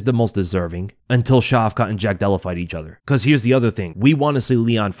Bilal is the most deserving until Shavkat and Jack Della fight each other. Because here's the other thing. We want to see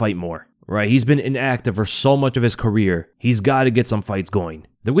Leon fight more. Right, he's been inactive for so much of his career. He's got to get some fights going.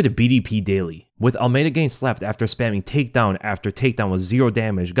 Then with the BDP daily. With Almeida getting slapped after spamming takedown after takedown with 0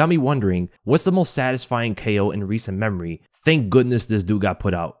 damage, got me wondering, what's the most satisfying KO in recent memory? Thank goodness this dude got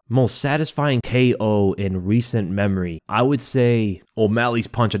put out. Most satisfying KO in recent memory. I would say O'Malley's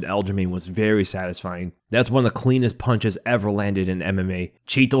punch at Aljamain was very satisfying. That's one of the cleanest punches ever landed in MMA.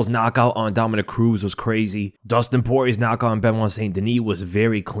 Chito's knockout on Dominic Cruz was crazy. Dustin Poirier's knockout on Benoit St. Denis was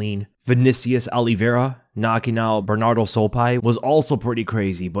very clean. Vinicius Oliveira knocking out Bernardo Sopai was also pretty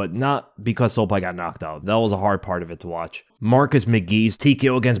crazy, but not because Sopai got knocked out. That was a hard part of it to watch. Marcus McGee's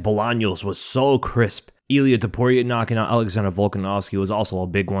TKO against Bolaños was so crisp. Ilia Topuria knocking out Alexandre Volkanovski was also a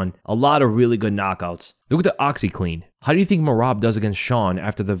big one. A lot of really good knockouts. Look at the OxyClean. How do you think Merab does against Sean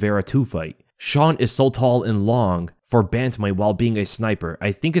after the Vera 2 fight? Sean is so tall and long for bantamweight while being a sniper.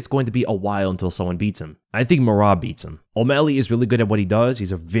 I think it's going to be a while until someone beats him. I think Merab beats him. O'Malley is really good at what he does.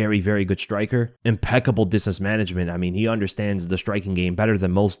 He's a very, very good striker. Impeccable distance management. I mean, he understands the striking game better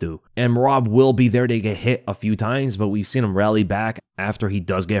than most do. And Merab will be there to get hit a few times, but we've seen him rally back after he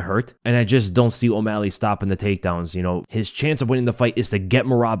does get hurt. And I just don't see O'Malley stopping the takedowns. You know, his chance of winning the fight is to get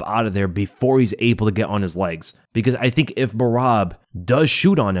Merab out of there before he's able to get on his legs. Because I think if Merab does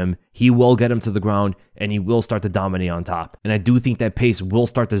shoot on him, he will get him to the ground and he will start to dominate on top. And I do think that pace will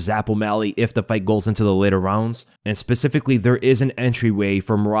start to zap O'Malley if the fight goes into the later rounds. And specifically, there is an entryway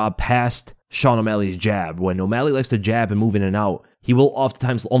for Merab past Sean O'Malley's jab. When O'Malley likes to jab and move in and out, he will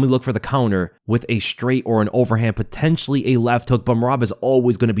oftentimes only look for the counter with a straight or an overhand, potentially a left hook, but Merab is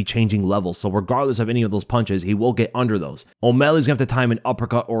always going to be changing levels. So regardless of any of those punches, he will get under those. O'Malley's going to have to time an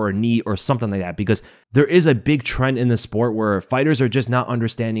uppercut or a knee or something like that, because there is a big trend in the sport where fighters are just not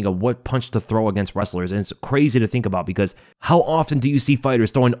understanding of what punch to throw against wrestlers. And it's crazy to think about, because how often do you see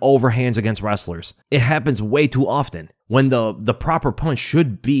fighters throwing overhands against wrestlers? It happens way too often, when the proper punch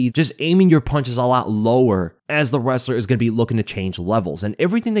should be just aiming your punches a lot lower, as the wrestler is going to be looking to change levels. And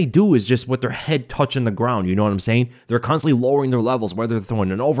everything they do is just with their head touching the ground, you know what I'm saying? They're constantly lowering their levels, whether they're throwing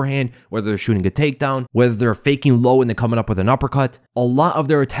an overhand, whether they're shooting a takedown, whether they're faking low and then coming up with an uppercut. A lot of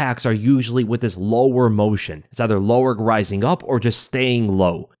their attacks are usually with this lower motion. It's either lower rising up or just staying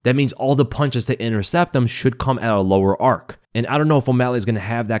low. That means all the punches to intercept them should come at a lower arc. And I don't know if O'Malley is going to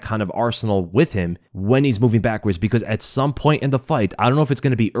have that kind of arsenal with him when he's moving backwards, because at some point in the fight, I don't know if it's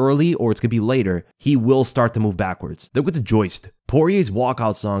going to be early or it's going to be later, he will start to move backwards. Look at the joist. Poirier's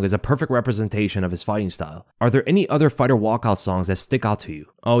walkout song is a perfect representation of his fighting style. Are there any other fighter walkout songs that stick out to you?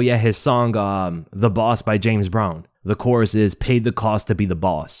 Oh yeah, his song, The Boss by James Brown. The chorus is "Paid the cost to be the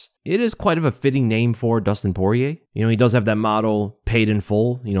boss." It is quite of a fitting name for Dustin Poirier. You know, he does have that motto, paid in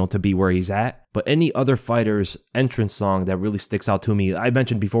full, you know, to be where he's at. But any other fighter's entrance song that really sticks out to me, I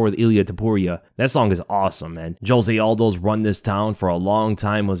mentioned before with Ilia Topuria, that song is awesome, man. Jose Aldo's Run This Town for a long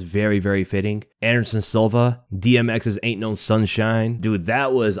time was very, very fitting. Anderson Silva, DMX's Ain't No Sunshine. Dude,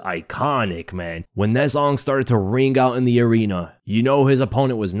 that was iconic, man. When that song started to ring out in the arena, you know his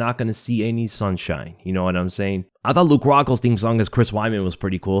opponent was not going to see any sunshine. You know what I'm saying? I thought Luke Rockall's theme song as Chris Weidman was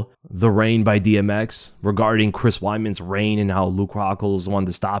pretty cool. The Rain by DMX, regarding Chris Weidman's reign and how Luke Rockall's wanted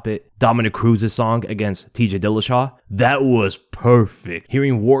to stop it. Dominic Cruz's song against TJ Dillashaw, that was perfect.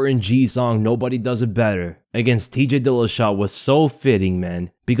 Hearing Warren G's song, Nobody Does It Better, against TJ Dillashaw was so fitting,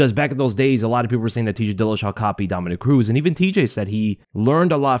 man. Because back in those days, a lot of people were saying that TJ Dillashaw copied Dominic Cruz. And even TJ said he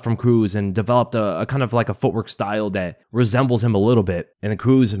learned a lot from Cruz and developed a kind of like a footwork style that resembles him a little bit. And then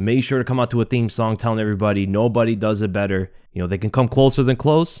Cruz made sure to come out to a theme song telling everybody nobody does it better. You know, they can come closer than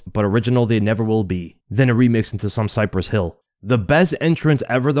close, but original they never will be. Then a remix into some Cypress Hill. The best entrance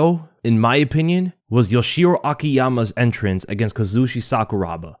ever, though, in my opinion, was Yoshiro Akiyama's entrance against Kazushi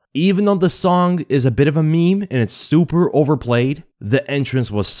Sakuraba. Even though the song is a bit of a meme and it's super overplayed, the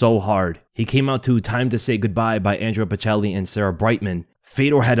entrance was so hard. He came out to Time to Say Goodbye by Andrea Bocelli and Sarah Brightman.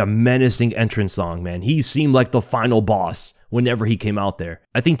 Fedor had a menacing entrance song, man. He seemed like the final boss whenever he came out there.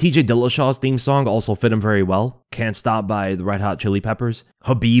 I think TJ Dillashaw's theme song also fit him very well. Can't Stop by the Red Hot Chili Peppers.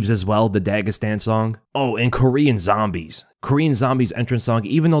 Habib's as well, the Dagestan song. Oh, and Korean Zombies. Korean Zombies entrance song,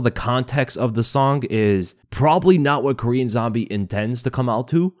 even though the context of the song is probably not what Korean Zombie intends to come out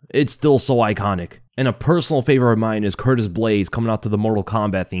to, it's still so iconic. And a personal favorite of mine is Curtis Blaydes coming out to the Mortal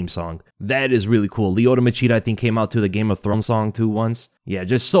Kombat theme song. That is really cool. Lyoto Machida, I think, came out to the Game of Thrones song too once. Yeah,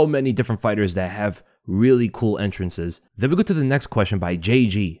 just so many different fighters that have really cool entrances. Then we go to the next question by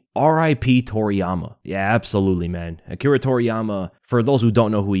JG. R.I.P. Toriyama. Yeah, absolutely, man. Akira Toriyama, for those who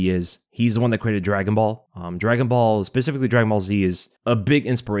don't know who he is, he's the one that created Dragon Ball. Dragon Ball, specifically Dragon Ball Z, is a big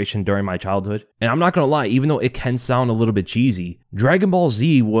inspiration during my childhood. And I'm not gonna lie, even though it can sound a little bit cheesy, Dragon Ball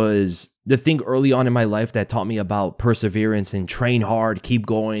Z was the thing early on in my life that taught me about perseverance and train hard, keep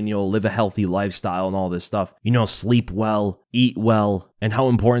going, you know, live a healthy lifestyle and all this stuff. You know, sleep well, eat well, and how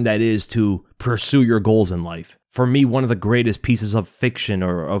important that is to pursue your goals in life. For me, one of the greatest pieces of fiction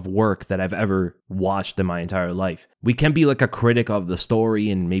or of work that I've ever watched in my entire life. We can be like a critic of the story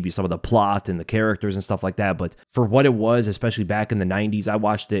and maybe some of the plot and the characters and stuff like that, but for what it was, especially back in the 90s, I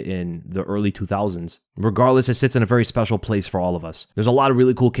watched it in the early 2000s. Regardless, it sits in a very special place for all of us. There's a lot of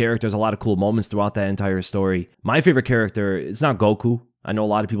really cool characters, a lot of cool moments throughout that entire story. My favorite character, it's not Goku. I know a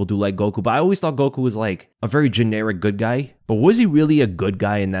lot of people do like Goku, but I always thought Goku was like a very generic good guy. But was he really a good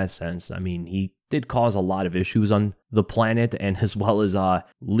guy in that sense? I mean, he did cause a lot of issues on the planet, and as well as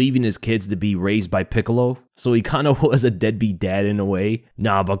leaving his kids to be raised by Piccolo. So he kind of was a deadbeat dad in a way.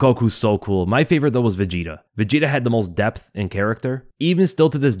 Nah, but Goku's so cool. My favorite though was Vegeta. Vegeta had the most depth and character. Even still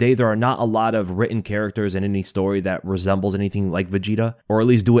to this day, there are not a lot of written characters in any story that resembles anything like Vegeta, or at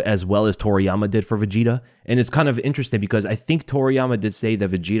least do it as well as Toriyama did for Vegeta. And it's kind of interesting because I think Toriyama did say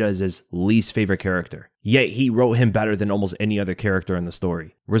that Vegeta is his least favorite character. Yet he wrote him better than almost any other character in the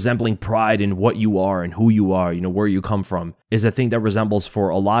story. Resembling pride in what you are and who you are, you know, where you come from, is a thing that resembles for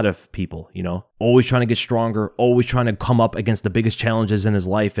a lot of people, you know? Always trying to get stronger, always trying to come up against the biggest challenges in his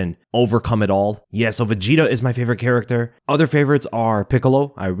life and overcome it all. Yeah, so Vegeta is my favorite character. Other favorites are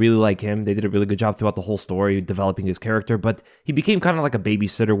Piccolo. I really like him. They did a really good job throughout the whole story developing his character, but he became kind of like a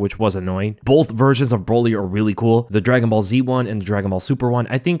babysitter, which was annoying. Both versions of Broly are really cool. The Dragon Ball Z one and the Dragon Ball Super one.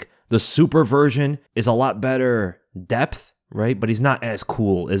 I think the Super version is a lot better depth, right? But he's not as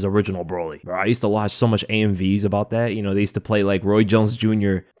cool as original Broly. Bro, I used to watch so much AMVs about that. You know, they used to play like Roy Jones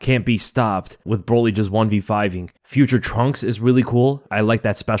Jr. Can't Be Stopped with Broly just 1v5ing. Future Trunks is really cool. I like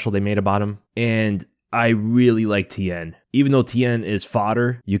that special they made about him. And I really like Tien. Even though Tien is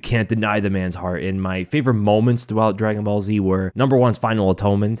fodder, you can't deny the man's heart. And my favorite moments throughout Dragon Ball Z were number one's Final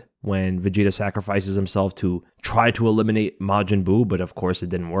Atonement, when Vegeta sacrifices himself to try to eliminate Majin Buu, but of course it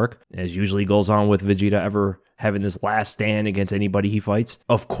didn't work, as usually goes on with Vegeta ever having this last stand against anybody he fights.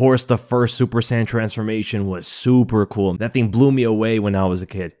 Of course, the first Super Saiyan transformation was super cool. That thing blew me away when I was a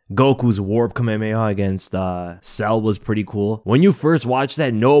kid. Goku's Warp Kamehameha against Cell was pretty cool. When you first watched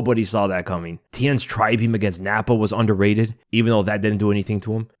that, nobody saw that coming. Tien's Tri-Beam against Nappa was underrated, even though that didn't do anything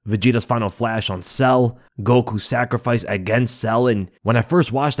to him. Vegeta's Final Flash on Cell, Goku's sacrifice against Cell, and when I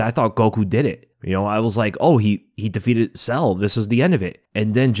first watched it, I thought Goku did it. You know, I was like, oh, he defeated Cell. This is the end of it.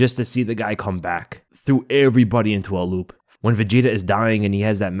 And then just to see the guy come back, threw everybody into a loop. When Vegeta is dying and he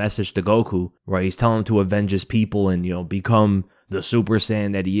has that message to Goku, right? He's telling him to avenge his people and, you know, become the Super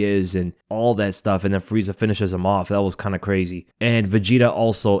Saiyan that he is and all that stuff. And then Frieza finishes him off. That was kind of crazy. And Vegeta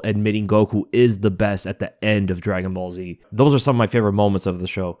also admitting Goku is the best at the end of Dragon Ball Z. Those are some of my favorite moments of the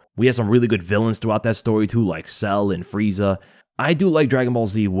show. We had some really good villains throughout that story too, like Cell and Frieza. I do like Dragon Ball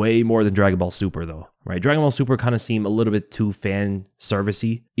Z way more than Dragon Ball Super though, right? Dragon Ball Super kind of seemed a little bit too fan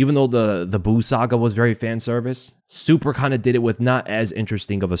servicey. Even though the Buu saga was very fan service, Super kind of did it with not as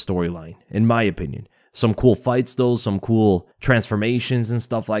interesting of a storyline, in my opinion. Some cool fights though, some cool transformations and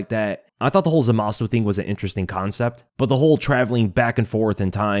stuff like that. I thought the whole Zamasu thing was an interesting concept, but the whole traveling back and forth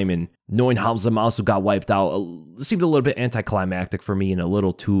in time and knowing how Zamasu got wiped out seemed a little bit anticlimactic for me and a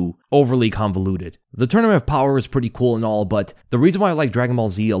little too overly convoluted. The Tournament of Power is pretty cool and all, but the reason why I like Dragon Ball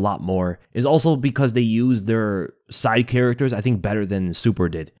Z a lot more is also because they used their side characters, I think, better than Super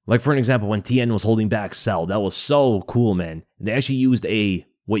did. Like, for an example, when Tien was holding back Cell, that was so cool, man. They actually used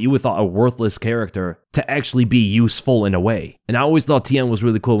what you would thought a worthless character to actually be useful in a way. And I always thought Tien was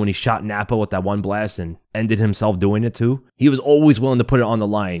really cool when he shot Nappa with that one blast and ended himself doing it too. He was always willing to put it on the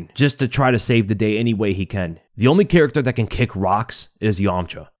line just to try to save the day any way he can. The only character that can kick rocks is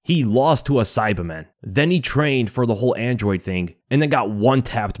Yamcha. He lost to a Cyberman. Then he trained for the whole android thing and then got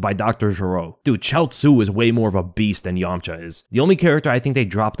one-tapped by Dr. Gero. Dude, Chaozu is way more of a beast than Yamcha is. The only character I think they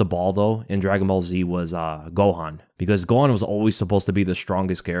dropped the ball though in Dragon Ball Z was Gohan. Because Gohan was always supposed to be the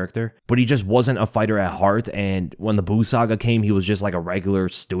strongest character, but he just wasn't a fighter at heart, and when the Buu Saga came, he was just like a regular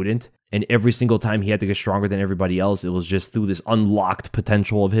student, and every single time he had to get stronger than everybody else, it was just through this unlocked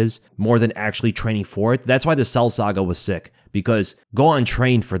potential of his, more than actually training for it. That's why the Cell Saga was sick, because Gohan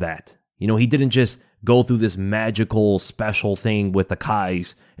trained for that. You know, he didn't just go through this magical special thing with the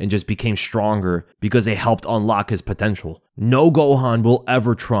Kais and just became stronger because they helped unlock his potential. No Gohan will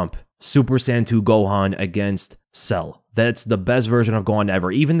ever trump Super Saiyan 2 Gohan against Cell. That's the best version of Gohan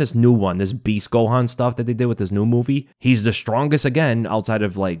ever. Even this new one, this Beast Gohan stuff that they did with this new movie, he's the strongest again outside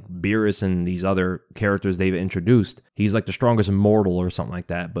of like Beerus and these other characters they've introduced. He's like the strongest immortal or something like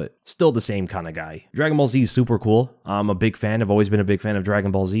that, but still the same kind of guy. Dragon Ball Z is super cool. I'm a big fan. I've always been a big fan of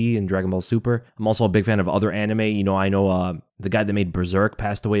Dragon Ball Z and Dragon Ball Super. I'm also a big fan of other anime. You know, I know the guy that made Berserk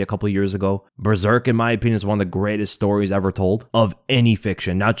passed away a couple of years ago. Berserk, in my opinion, is one of the greatest stories ever told of any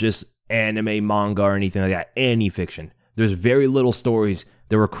fiction, not just anime, manga, or anything like that. Any fiction. There's very little stories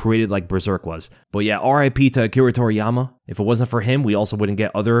that were created like Berserk was. But yeah, RIP to Akira Toriyama. If it wasn't for him, we also wouldn't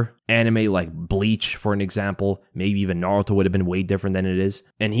get other anime like Bleach, for an example. Maybe even Naruto would have been way different than it is.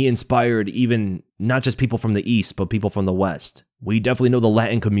 And he inspired even not just people from the East, but people from the West. We definitely know the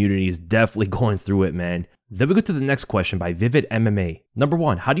Latin community is definitely going through it, man. Then we go to the next question by Vivid MMA. Number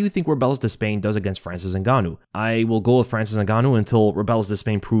 1, how do you think Rebeldes de Spain does against Francis Ngannou? I will go with Francis Ngannou until Rebeldes de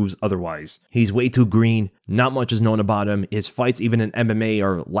Spain proves otherwise. He's way too green, not much is known about him. His fights, even in MMA,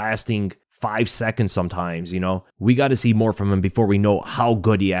 are lasting 5 seconds sometimes, you know? We got to see more from him before we know how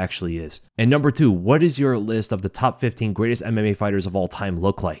good he actually is. And number 2, what is your list of the top 15 greatest MMA fighters of all time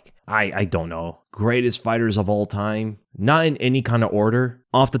look like? I don't know. Greatest fighters of all time? Not in any kind of order.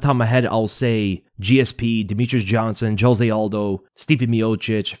 Off the top of my head, I'll say GSP, Demetrius Johnson, Jose Aldo, Stipe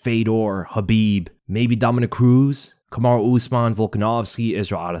Miocic, Fedor, Khabib, maybe Dominic Cruz, Kamaru Usman, Volkanovski,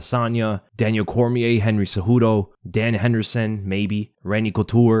 Israel Adesanya, Daniel Cormier, Henry Cejudo, Dan Henderson, maybe, Randy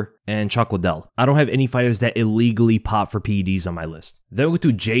Couture, and Chuck Liddell. I don't have any fighters that illegally pop for PEDs on my list. Then we go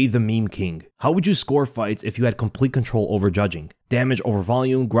to Jay the Meme King. How would you score fights if you had complete control over judging? Damage over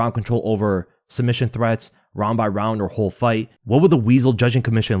volume, ground control over submission threats, round by round or whole fight? What would the Weasel judging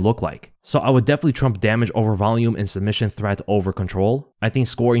commission look like? So I would definitely trump damage over volume and submission threat over control. I think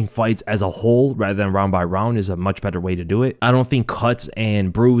scoring fights as a whole rather than round by round is a much better way to do it. I don't think cuts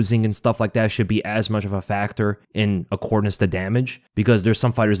and bruising and stuff like that should be as much of a factor in accordance to damage, because there's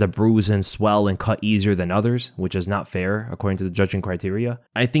some fighters that bruise and swell and cut easier than others, which is not fair according to the judging criteria.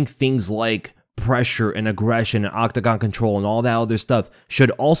 I think things like pressure and aggression and octagon control and all that other stuff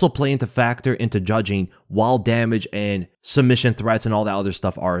should also play into factor into judging, while damage and submission threats and all that other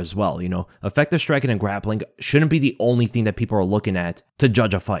stuff are as well. You know, effective striking and grappling shouldn't be the only thing that people are looking at to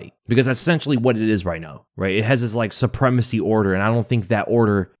judge a fight, because that's essentially what it is right now, right? It has this like supremacy order, and I don't think that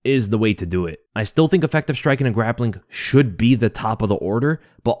order is the way to do it. I still think effective striking and grappling should be the top of the order,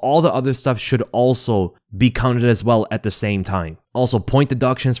 but all the other stuff should also be counted as well at the same time. Also, point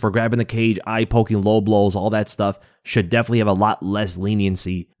deductions for grabbing the cage, eye poking, low blows, all that stuff should definitely have a lot less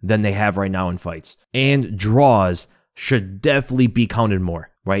leniency than they have right now in fights. And draws should definitely be counted more,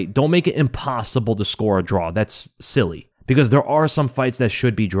 right? Don't make it impossible to score a draw. That's silly, because there are some fights that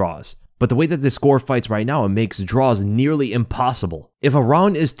should be draws. But the way that they score fights right now, it makes draws nearly impossible. If a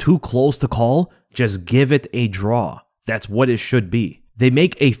round is too close to call, just give it a draw. That's what it should be. They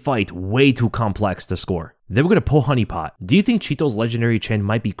make a fight way too complex to score. Then we're going to pull Honeypot. Do you think Chito's legendary chin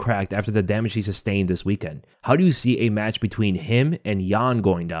might be cracked after the damage he sustained this weekend? How do you see a match between him and Jan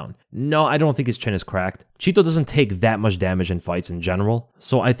going down? No, I don't think his chin is cracked. Chito doesn't take that much damage in fights in general,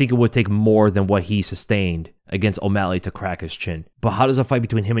 so I think it would take more than what he sustained against O'Malley to crack his chin. But how does a fight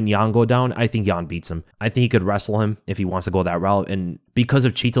between him and Jan go down? I think Jan beats him. I think he could wrestle him if he wants to go that route. And because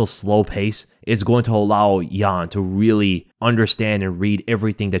of Chito's slow pace, it's going to allow Jan to really understand and read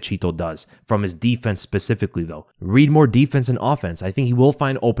everything that Chito does, from his defense specifically though. Read more defense and offense. I think he will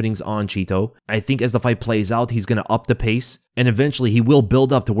find openings on Chito. I think as the fight plays out, he's going to up the pace, and eventually he will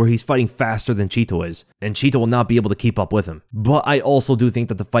build up to where he's fighting faster than Chito is, and Chito will not be able to keep up with him. But I also do think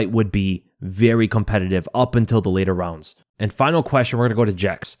that the fight would be very competitive up until the later rounds. And final question, we're going to go to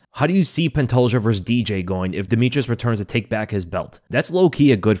Jex. How do you see Pantoja versus DJ going if Demetrius returns to take back his belt? That's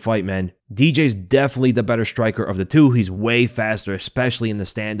low-key a good fight, man. DJ's definitely the better striker of the two. He's way faster, especially in the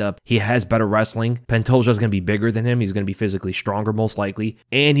stand-up. He has better wrestling. Pantoja's going to be bigger than him. He's going to be physically stronger, most likely.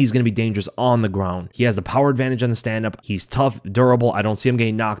 And he's going to be dangerous on the ground. He has the power advantage on the stand-up. He's tough, durable. I don't see him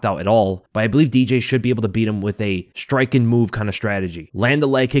getting knocked out at all. But I believe DJ should be able to beat him with a strike and move kind of strategy. Land the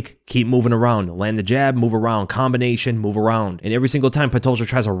leg kick, keep moving around. Land the jab, move around. Combination, move around. And every single time Pantoja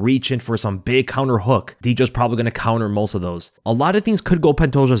tries to reach in for some big counter hook, DJ's probably going to counter most of those. A lot of things could go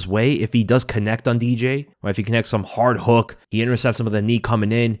Pantoja's way if he does connect on DJ, or if he connects some hard hook, he intercepts some of the knee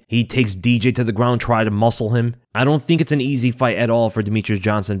coming in, he takes DJ to the ground, try to muscle him. I don't think it's an easy fight at all for Demetrius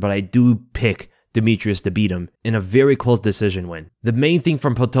Johnson, but I do pick Demetrius to beat him in a very close decision win. The main thing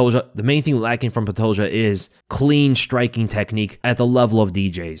lacking from Pantoja is clean striking technique at the level of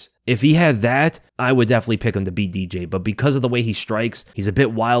DJ's. If he had that, I would definitely pick him to beat DJ, but because of the way he strikes, he's a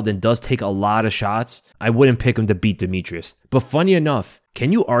bit wild and does take a lot of shots, I wouldn't pick him to beat Demetrius. But funny enough,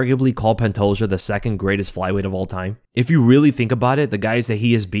 can you arguably call Pantoja the second greatest flyweight of all time? If you really think about it, the guys that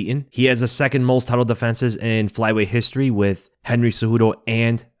he has beaten, he has the second most title defenses in flyweight history with Henry Cejudo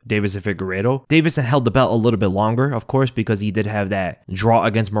and Deiveson Figueiredo. Deiveson held the belt a little bit longer, of course, because he did have that draw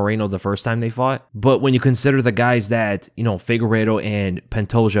against Moreno the first time they fought. But when you consider the guys that, Figueiredo and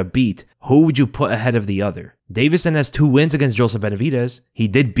Pantoja beat, who would you put ahead of the other? Deiveson has 2 wins against Joseph Benavidez. He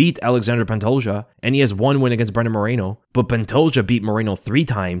did beat Alexandre Pantoja, and he has 1 win against Brendan Moreno. But Pantoja beat Moreno 3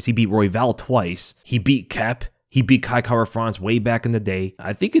 times. He beat Royval twice. He beat Kep. He beat Kai Kara-France way back in the day.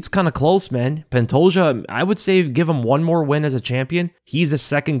 I think it's kind of close, man. Pantoja, I would say give him 1 more win as a champion. He's the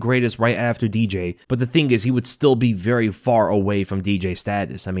second greatest right after DJ. But the thing is, he would still be very far away from DJ's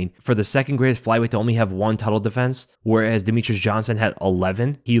status. I mean, for the second greatest flyweight to only have 1 title defense, whereas Demetrius Johnson had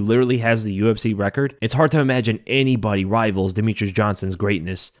 11, he literally has the UFC record. It's hard to imagine anybody rivals Demetrius Johnson's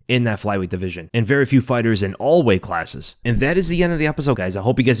greatness in that flyweight division, and very few fighters in all weight classes. And that is the end of the episode, guys. I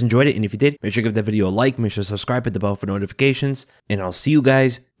hope you guys enjoyed it, and if you did, make sure to give that video a like, make sure to subscribe, hit the bell for notifications, and I'll see you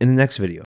guys in the next video.